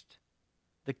Christ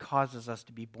that causes us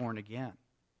to be born again.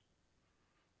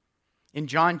 In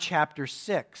John chapter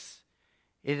 6,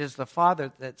 it is the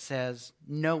Father that says,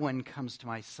 no one comes to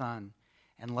my Son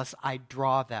unless I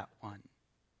draw that one,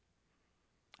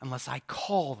 unless I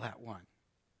call that one.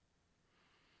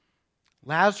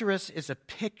 Lazarus is a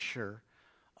picture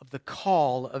of the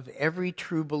call of every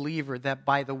true believer that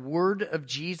by the word of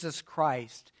Jesus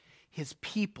Christ, his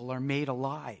people are made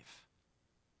alive.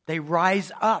 They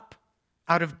rise up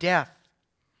out of death,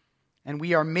 and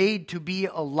we are made to be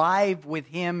alive with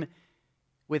him,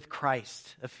 with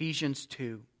Christ. Ephesians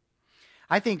 2.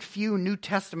 I think few New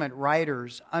Testament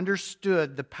writers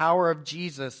understood the power of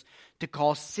Jesus to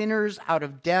call sinners out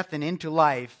of death and into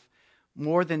life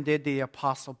more than did the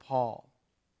Apostle Paul.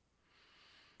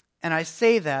 And I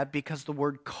say that because the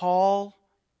word call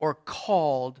or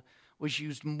called was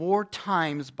used more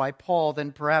times by Paul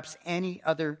than perhaps any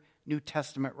other New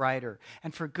Testament writer.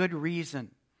 And for good reason.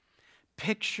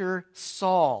 Picture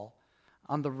Saul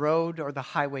on the road or the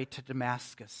highway to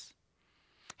Damascus,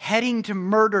 heading to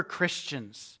murder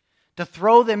Christians, to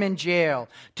throw them in jail,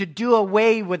 to do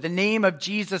away with the name of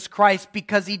Jesus Christ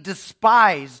because he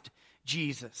despised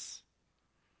Jesus.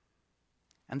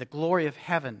 And the glory of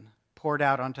heaven poured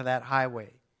out onto that highway.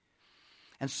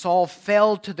 And Saul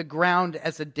fell to the ground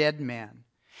as a dead man.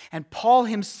 And Paul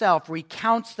himself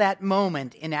recounts that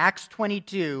moment in Acts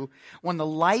 22 when the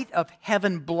light of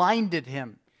heaven blinded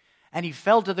him and he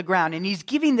fell to the ground. And he's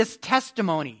giving this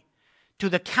testimony to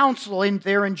the council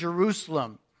there in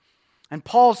Jerusalem. And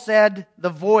Paul said, the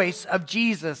voice of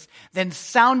Jesus then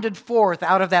sounded forth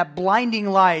out of that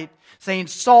blinding light, saying,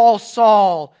 Saul,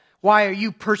 Saul, why are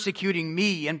you persecuting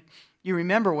me? And you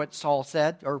remember what Saul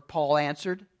said, or Paul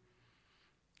answered?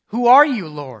 Who are you,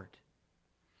 Lord?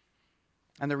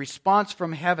 And the response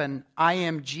from heaven, I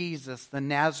am Jesus, the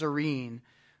Nazarene,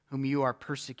 whom you are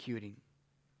persecuting.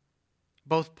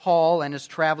 Both Paul and his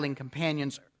traveling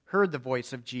companions heard the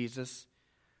voice of Jesus,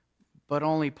 but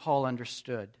only Paul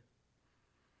understood.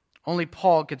 Only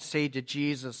Paul could say to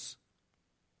Jesus,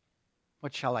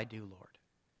 what shall I do, Lord?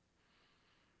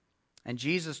 And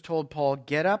Jesus told Paul,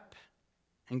 get up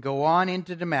and go on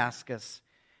into Damascus,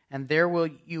 and there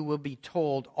you will be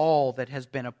told all that has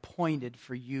been appointed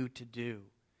for you to do.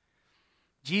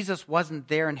 Jesus wasn't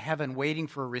there in heaven waiting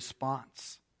for a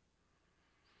response.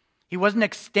 He wasn't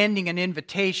extending an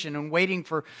invitation and waiting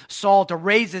for Saul to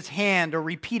raise his hand or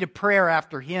repeat a prayer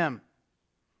after him.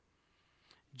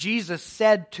 Jesus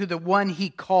said to the one he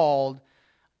called,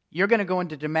 you're going to go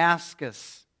into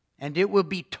Damascus, and it will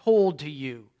be told to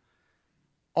you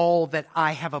all that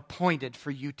I have appointed for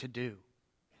you to do.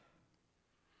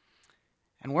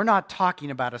 And we're not talking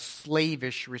about a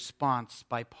slavish response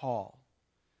by Paul.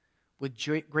 With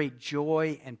great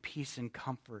joy and peace and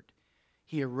comfort,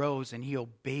 he arose and he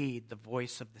obeyed the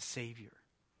voice of the Savior.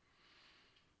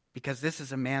 Because this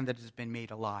is a man that has been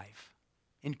made alive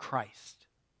in Christ.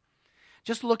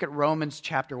 Just look at Romans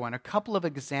chapter 1, a couple of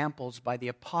examples by the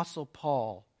Apostle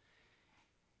Paul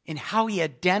in how he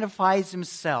identifies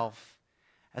himself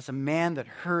as a man that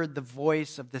heard the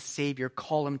voice of the Savior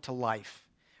call him to life.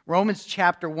 Romans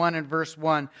chapter 1 and verse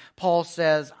 1, Paul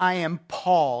says, I am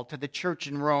Paul to the church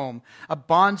in Rome, a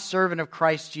bondservant of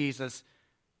Christ Jesus,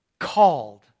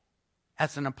 called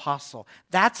as an apostle.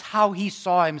 That's how he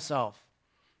saw himself.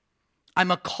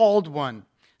 I'm a called one,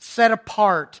 set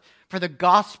apart for the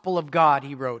gospel of God,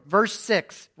 he wrote. Verse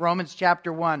 6, Romans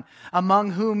chapter 1,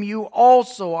 among whom you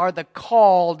also are the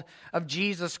called of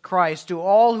Jesus Christ, to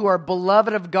all who are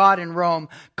beloved of God in Rome,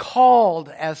 called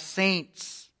as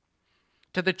saints.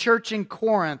 To the church in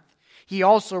Corinth, he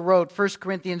also wrote, 1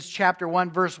 Corinthians chapter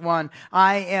 1, verse 1,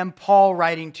 I am Paul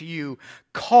writing to you,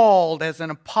 called as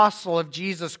an apostle of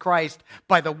Jesus Christ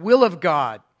by the will of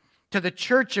God, to the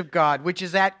church of God, which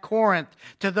is at Corinth,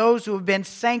 to those who have been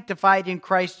sanctified in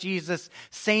Christ Jesus,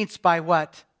 saints by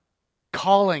what?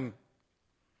 Calling.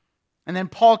 And then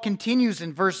Paul continues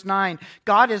in verse 9,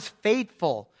 God is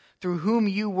faithful, through whom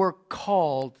you were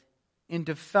called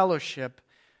into fellowship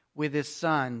with his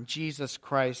Son, Jesus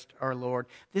Christ our Lord.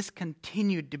 This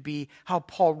continued to be how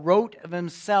Paul wrote of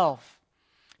himself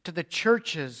to the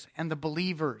churches and the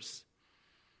believers.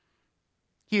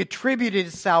 He attributed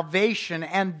his salvation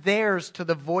and theirs to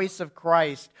the voice of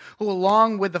Christ, who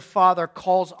along with the Father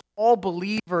calls all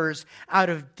believers out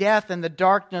of death and the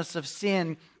darkness of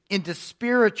sin into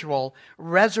spiritual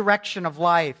resurrection of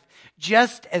life,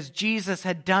 just as Jesus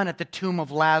had done at the tomb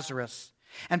of Lazarus.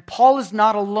 And Paul is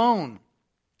not alone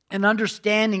in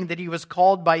understanding that he was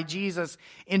called by Jesus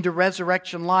into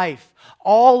resurrection life.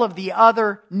 All of the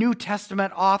other New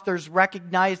Testament authors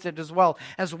recognized it as well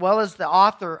as the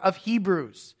author of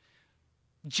Hebrews,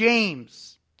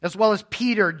 James, as well as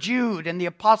Peter, Jude, and the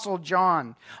Apostle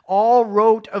John. All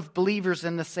wrote of believers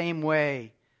in the same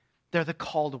way. They're the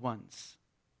called ones.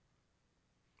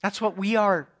 That's what we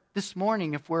are this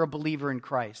morning if we're a believer in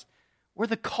Christ. We're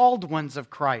the called ones of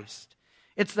Christ.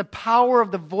 It's the power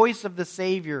of the voice of the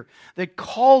Savior that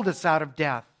called us out of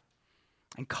death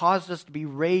and caused us to be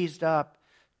raised up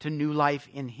to new life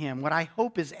in Him. What I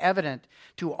hope is evident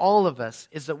to all of us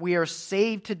is that we are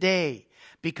saved today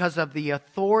because of the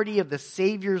authority of the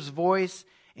Savior's voice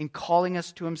in calling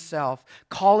us to Himself,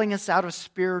 calling us out of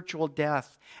spiritual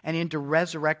death and into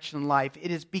resurrection life.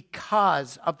 It is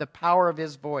because of the power of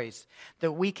His voice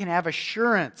that we can have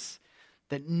assurance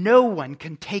that no one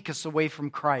can take us away from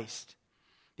Christ,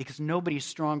 because nobody is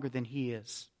stronger than He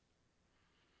is.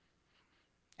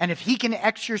 And if He can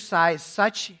exercise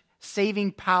such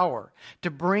saving power to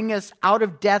bring us out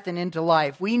of death and into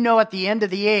life, we know at the end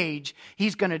of the age,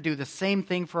 He's going to do the same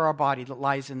thing for our body that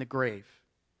lies in the grave.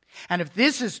 And if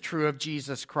this is true of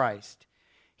Jesus Christ,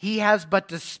 He has but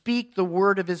to speak the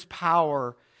word of His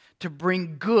power to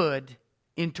bring good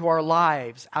into our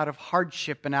lives out of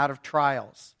hardship and out of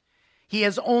trials. He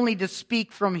has only to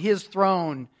speak from His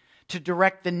throne to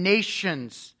direct the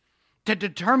nations, to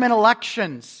determine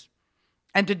elections,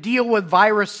 and to deal with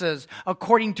viruses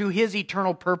according to His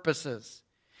eternal purposes.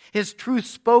 His truth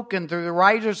spoken through the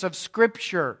writers of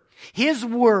Scripture, His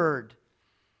word,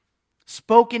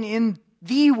 spoken in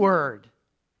the Word,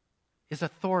 is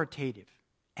authoritative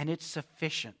and it's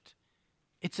sufficient.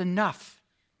 It's enough.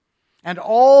 And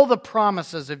all the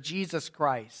promises of Jesus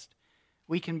Christ,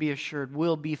 we can be assured,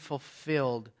 will be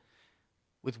fulfilled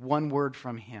with one word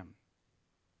from Him.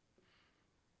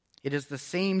 It is the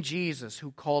same Jesus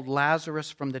who called Lazarus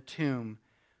from the tomb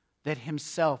that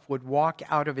Himself would walk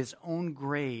out of His own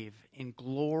grave in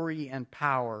glory and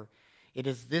power. It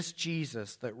is this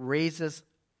Jesus that raises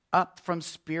up from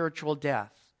spiritual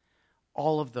death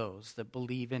all of those that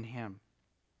believe in Him.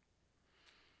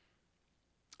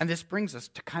 And this brings us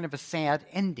to kind of a sad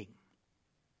ending,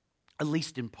 at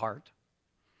least in part.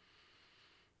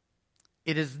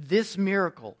 It is this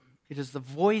miracle, it is the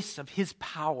voice of His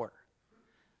power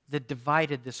that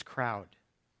divided this crowd.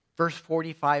 Verse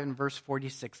 45 and verse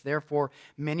 46, therefore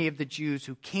many of the Jews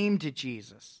who came to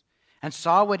Jesus and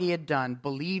saw what He had done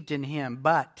believed in Him,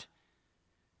 but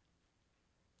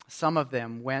some of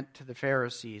them went to the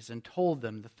Pharisees and told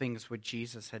them the things which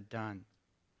Jesus had done.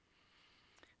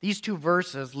 These two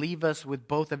verses leave us with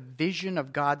both a vision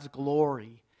of God's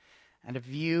glory and a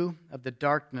view of the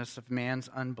darkness of man's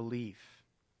unbelief.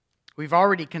 We've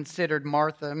already considered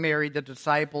Martha, Mary, the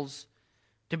disciples,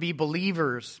 to be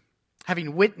believers,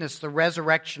 having witnessed the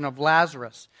resurrection of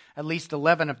Lazarus, at least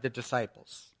 11 of the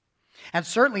disciples. And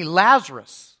certainly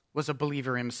Lazarus was a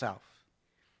believer himself.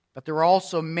 But there were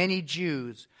also many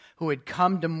Jews who had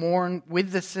come to mourn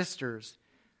with the sisters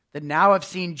that now have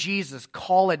seen Jesus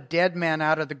call a dead man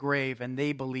out of the grave, and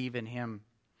they believe in Him.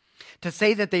 To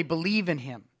say that they believe in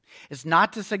Him is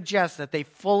not to suggest that they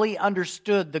fully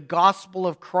understood the gospel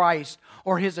of Christ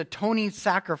or his atoning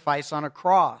sacrifice on a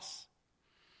cross.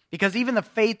 Because even the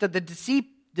faith of the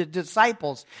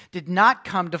disciples did not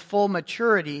come to full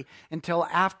maturity until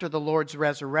after the Lord's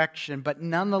resurrection. But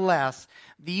nonetheless,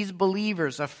 these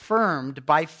believers affirmed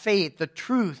by faith the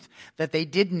truth that they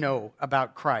did know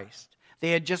about Christ.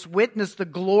 They had just witnessed the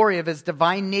glory of his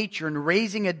divine nature in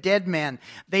raising a dead man.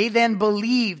 They then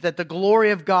believed that the glory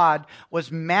of God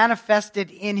was manifested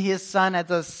in his Son as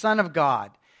the Son of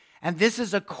God. And this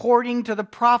is according to the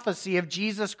prophecy of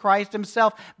Jesus Christ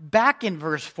himself back in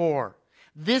verse 4.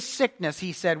 This sickness,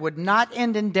 he said, would not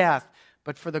end in death,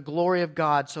 but for the glory of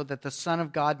God, so that the Son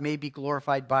of God may be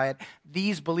glorified by it.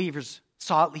 These believers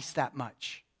saw at least that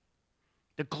much.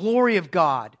 The glory of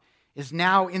God is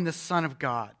now in the Son of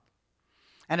God.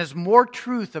 And as more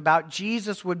truth about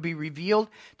Jesus would be revealed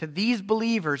to these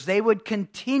believers, they would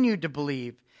continue to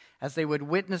believe as they would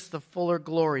witness the fuller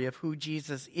glory of who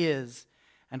Jesus is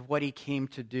and what he came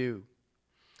to do.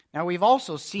 Now, we've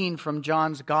also seen from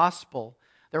John's gospel,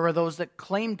 there were those that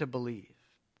claimed to believe,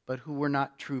 but who were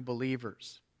not true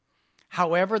believers.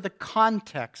 However, the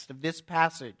context of this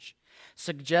passage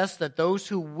suggests that those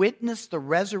who witnessed the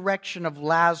resurrection of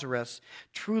Lazarus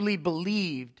truly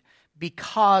believed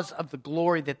because of the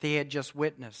glory that they had just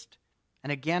witnessed.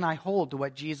 And again, I hold to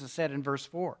what Jesus said in verse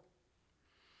 4.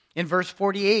 In verse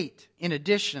 48, in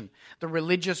addition, the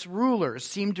religious rulers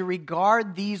seemed to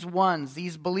regard these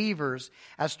believers,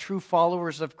 as true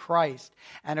followers of Christ.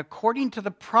 And according to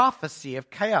the prophecy of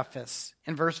Caiaphas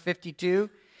in verse 52,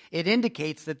 it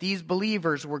indicates that these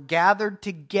believers were gathered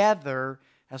together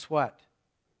as what?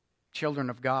 Children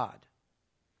of God.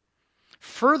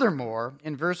 Furthermore,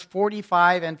 in verse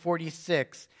 45 and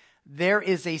 46, there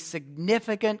is a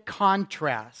significant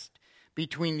contrast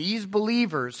between these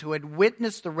believers who had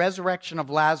witnessed the resurrection of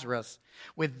Lazarus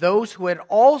with those who had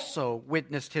also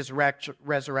witnessed his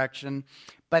resurrection,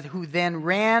 but who then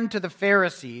ran to the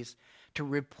Pharisees to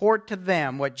report to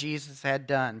them what Jesus had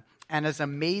done. And as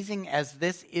amazing as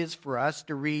this is for us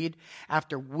to read,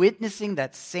 after witnessing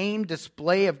that same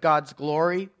display of God's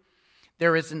glory,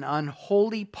 there is an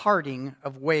unholy parting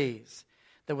of ways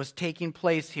that was taking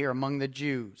place here among the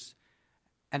Jews.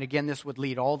 And again, this would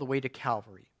lead all the way to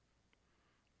Calvary.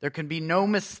 There can be no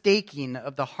mistaking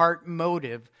of the heart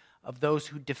motive of those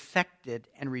who defected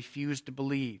and refused to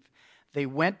believe. They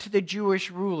went to the Jewish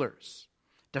rulers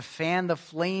to fan the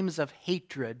flames of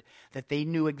hatred that they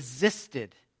knew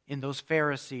existed in those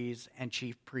Pharisees and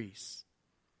chief priests.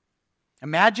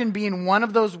 Imagine being one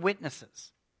of those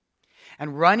witnesses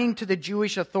and running to the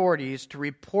Jewish authorities to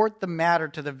report the matter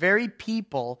to the very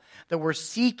people that were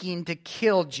seeking to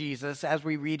kill Jesus, as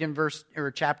we read in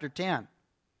chapter 10.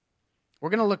 We're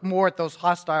going to look more at those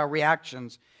hostile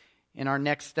reactions in our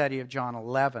next study of John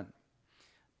 11.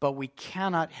 But we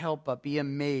cannot help but be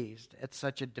amazed at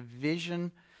such a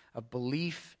division of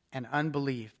belief and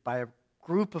unbelief by a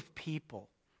group of people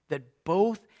that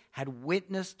both had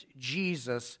witnessed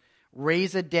Jesus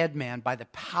raise a dead man by the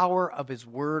power of his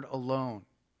word alone.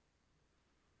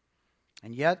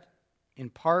 And yet,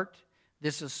 in part,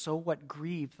 this is so what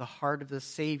grieved the heart of the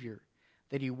Savior,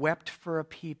 that he wept for a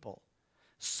people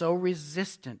so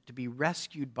resistant to be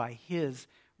rescued by his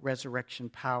resurrection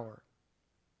power.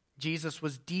 Jesus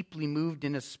was deeply moved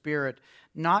in his spirit,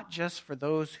 not just for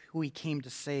those who he came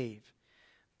to save,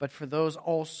 but for those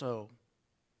also,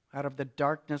 out of the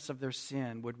darkness of their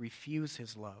sin, would refuse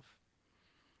his love.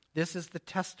 This is the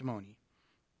testimony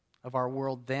of our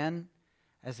world then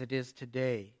as it is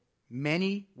today.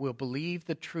 Many will believe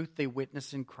the truth they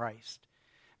witness in Christ.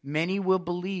 Many will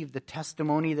believe the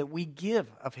testimony that we give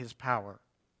of his power.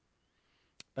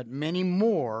 But many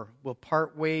more will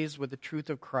part ways with the truth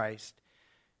of Christ,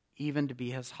 even to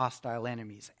be his hostile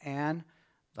enemies and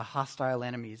the hostile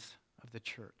enemies of the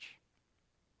church.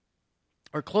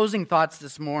 Our closing thoughts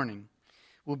this morning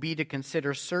will be to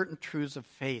consider certain truths of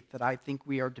faith that I think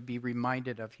we are to be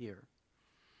reminded of here.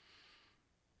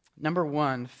 Number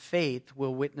one, faith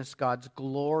will witness God's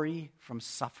glory from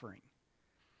suffering.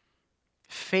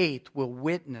 Faith will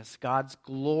witness God's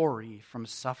glory from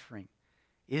suffering.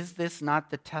 Is this not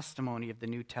the testimony of the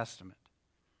New Testament?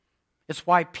 It's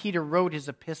why Peter wrote his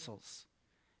epistles.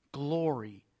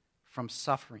 Glory from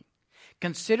suffering.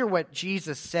 Consider what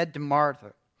Jesus said to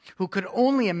Martha, who could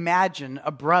only imagine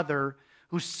a brother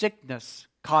whose sickness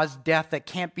caused death that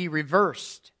can't be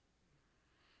reversed.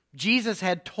 Jesus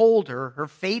had told her her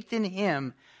faith in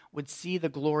him would see the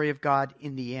glory of God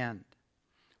in the end.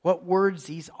 What words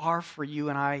these are for you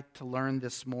and I to learn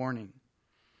this morning.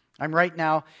 I'm right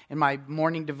now in my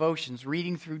morning devotions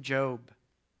reading through Job.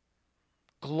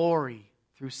 Glory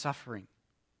through suffering.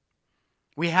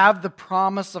 We have the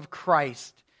promise of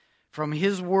Christ from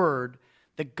His Word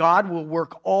that God will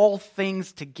work all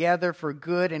things together for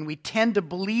good, and we tend to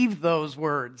believe those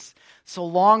words so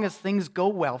long as things go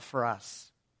well for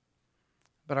us.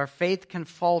 But our faith can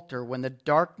falter when the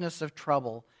darkness of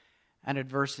trouble and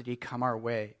adversity come our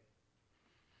way.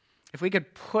 If we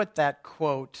could put that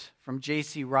quote from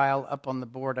J.C. Ryle up on the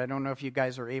board, I don't know if you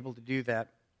guys are able to do that.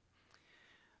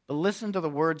 But listen to the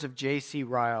words of J.C.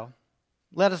 Ryle.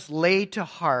 Let us lay to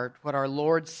heart what our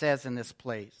Lord says in this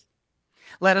place.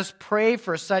 Let us pray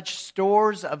for such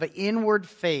stores of inward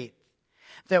faith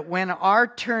that when our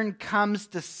turn comes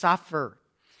to suffer,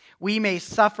 we may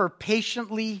suffer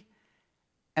patiently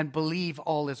and believe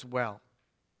all is well.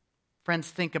 Friends,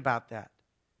 think about that.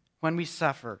 When we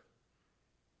suffer,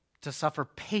 to suffer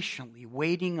patiently,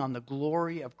 waiting on the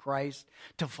glory of Christ,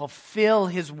 to fulfill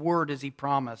His word as He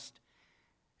promised,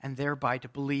 and thereby to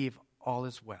believe all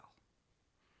is well.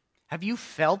 Have you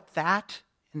felt that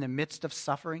in the midst of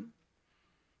suffering?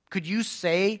 Could you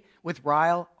say with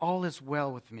Ryle, all is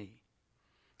well with me?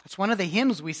 That's one of the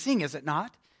hymns we sing, is it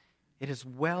not? It is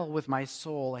well with my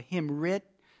soul, a hymn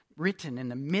written in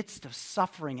the midst of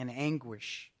suffering and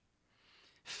anguish.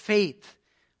 Faith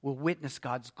will witness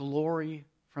God's glory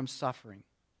from suffering.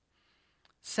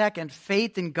 Second,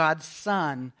 faith in God's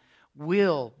Son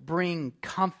will bring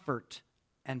comfort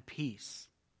and peace.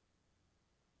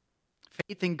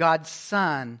 Faith in God's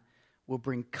Son will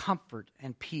bring comfort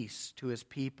and peace to His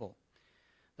people.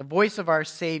 The voice of our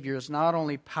Savior is not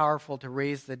only powerful to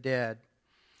raise the dead,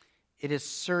 it is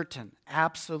certain,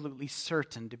 absolutely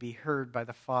certain, to be heard by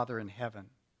the Father in heaven.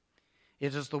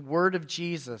 It is the word of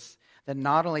Jesus that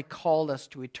not only called us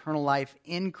to eternal life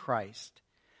in Christ,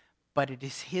 but it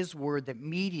is His word that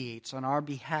mediates on our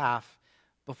behalf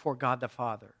before God the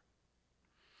Father.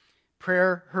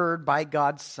 Prayer heard by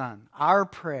God's Son, our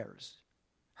prayers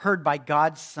heard by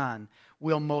God's Son,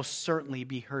 will most certainly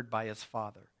be heard by His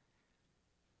Father.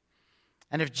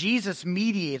 And if Jesus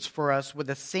mediates for us with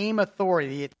the same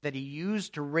authority that He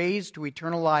used to raise to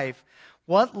eternal life,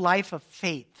 what life of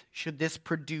faith should this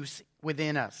produce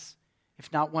within us,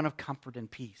 if not one of comfort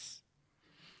and peace?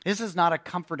 This is not a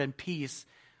comfort and peace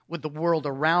with the world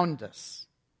around us.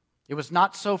 It was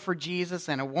not so for Jesus,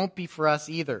 and it won't be for us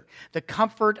either. The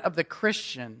comfort of the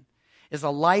Christian is a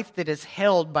life that is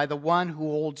held by the one who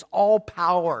holds all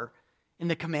power in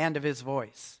the command of His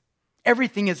voice.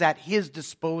 Everything is at His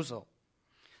disposal.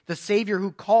 The Savior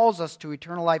who calls us to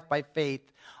eternal life by faith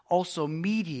also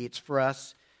mediates for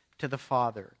us to the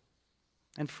Father.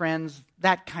 And friends,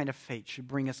 that kind of faith should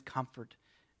bring us comfort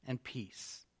and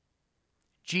peace.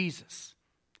 Jesus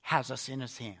has us in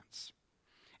His hands.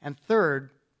 And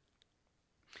third,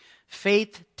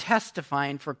 faith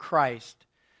testifying for Christ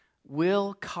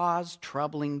will cause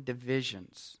troubling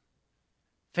divisions.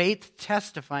 Faith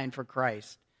testifying for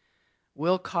Christ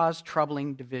will cause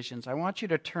troubling divisions. I want you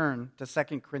to turn to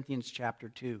 2 Corinthians chapter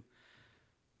 2.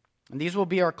 And these will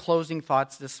be our closing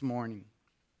thoughts this morning.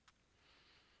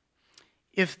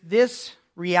 If this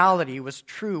reality was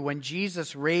true when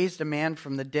Jesus raised a man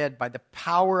from the dead by the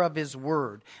power of His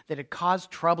word, that it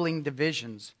caused troubling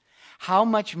divisions, how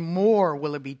much more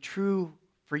will it be true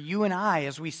for you and I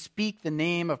as we speak the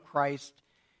name of Christ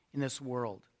in this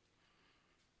world?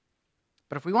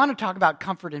 But if we want to talk about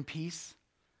comfort and peace,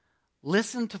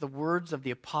 listen to the words of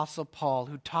the Apostle Paul,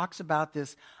 who talks about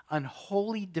this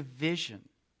unholy division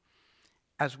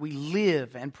as we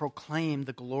live and proclaim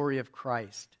the glory of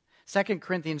Christ. 2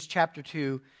 Corinthians chapter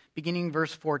 2, beginning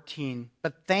verse 14.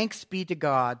 But thanks be to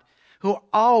God, who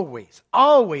always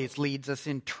leads us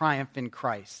in triumph in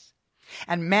Christ,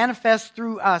 and manifests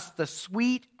through us the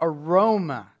sweet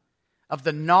aroma of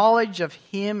the knowledge of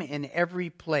Him in every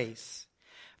place.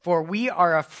 For we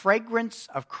are a fragrance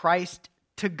of Christ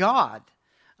to God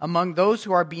among those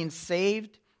who are being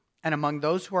saved and among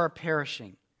those who are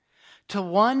perishing. To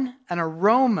one, an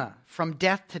aroma from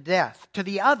death to death. To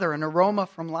the other, an aroma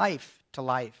from life to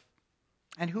life.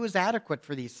 And who is adequate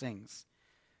for these things?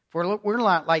 For we're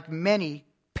not like many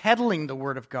peddling the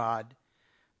word of God,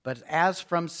 but as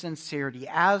from sincerity,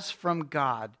 as from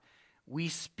God, we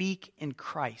speak in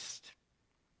Christ,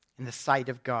 in the sight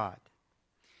of God.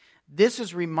 This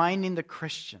is reminding the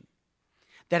Christian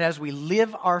that as we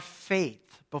live our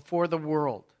faith before the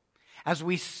world, as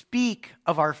we speak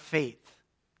of our faith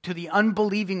to the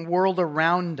unbelieving world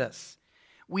around us,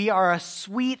 we are a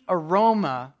sweet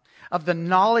aroma of the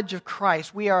knowledge of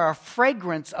Christ. We are a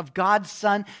fragrance of God's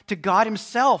Son to God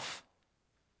Himself.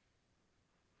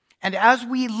 And as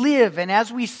we live and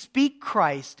as we speak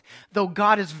Christ, though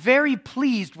God is very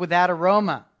pleased with that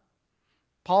aroma,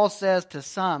 Paul says to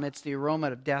some it's the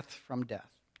aroma of death from death,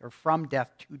 or from death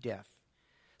to death.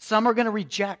 Some are going to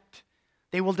reject.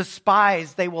 They will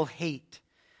despise. They will hate.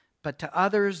 But to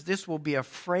others, this will be a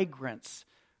fragrance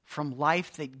from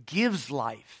life that gives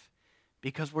life,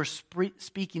 because we're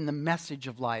speaking the message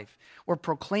of life. We're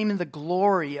proclaiming the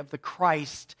glory of the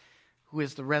Christ who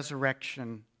is the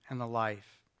resurrection and the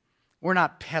life. We're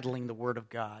not peddling the word of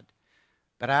God,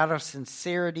 but out of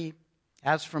sincerity,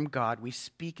 as from God, we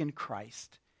speak in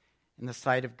Christ in the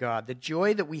sight of God. The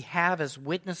joy that we have as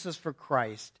witnesses for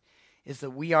Christ is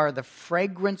that we are the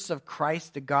fragrance of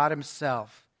Christ to God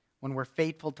himself when we're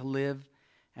faithful to live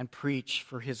and preach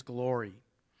for his glory.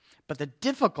 But the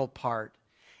difficult part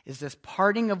is this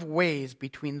parting of ways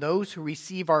between those who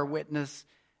receive our witness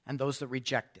and those that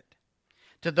reject it.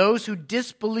 To those who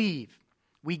disbelieve,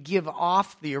 we give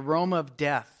off the aroma of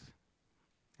death,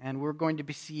 and we're going to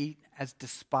be seen as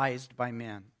despised by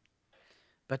men.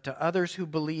 But to others who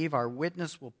believe, our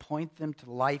witness will point them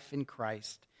to life in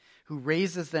Christ, who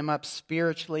raises them up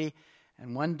spiritually,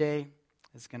 and one day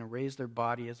is going to raise their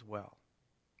body as well,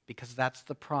 because that's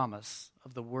the promise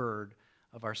of the word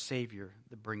of our Savior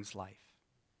that brings life.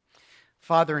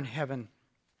 Father in heaven,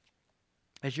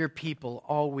 as your people,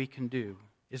 all we can do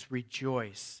is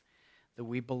rejoice that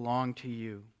we belong to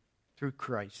you through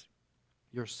Christ,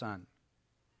 your Son.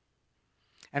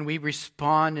 And we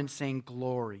respond in saying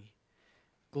glory.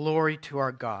 Glory to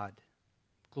our God.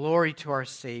 Glory to our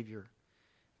Savior.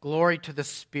 Glory to the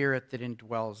Spirit that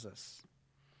indwells us.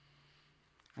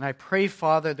 And I pray,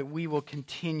 Father, that we will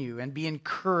continue and be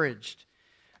encouraged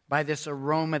by this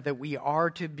aroma that we are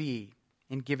to be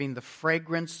in giving the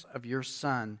fragrance of your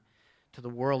Son to the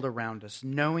world around us,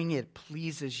 knowing it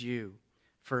pleases you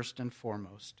first and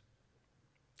foremost.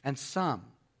 And some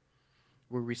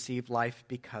will receive life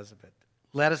because of it.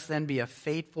 Let us then be a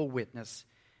faithful witness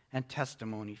and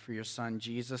testimony for your Son,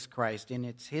 Jesus Christ. And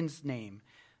it's his name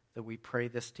that we pray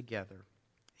this together.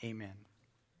 Amen.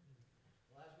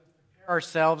 Well, as we prepare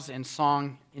ourselves in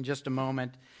song in just a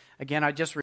moment, again, I just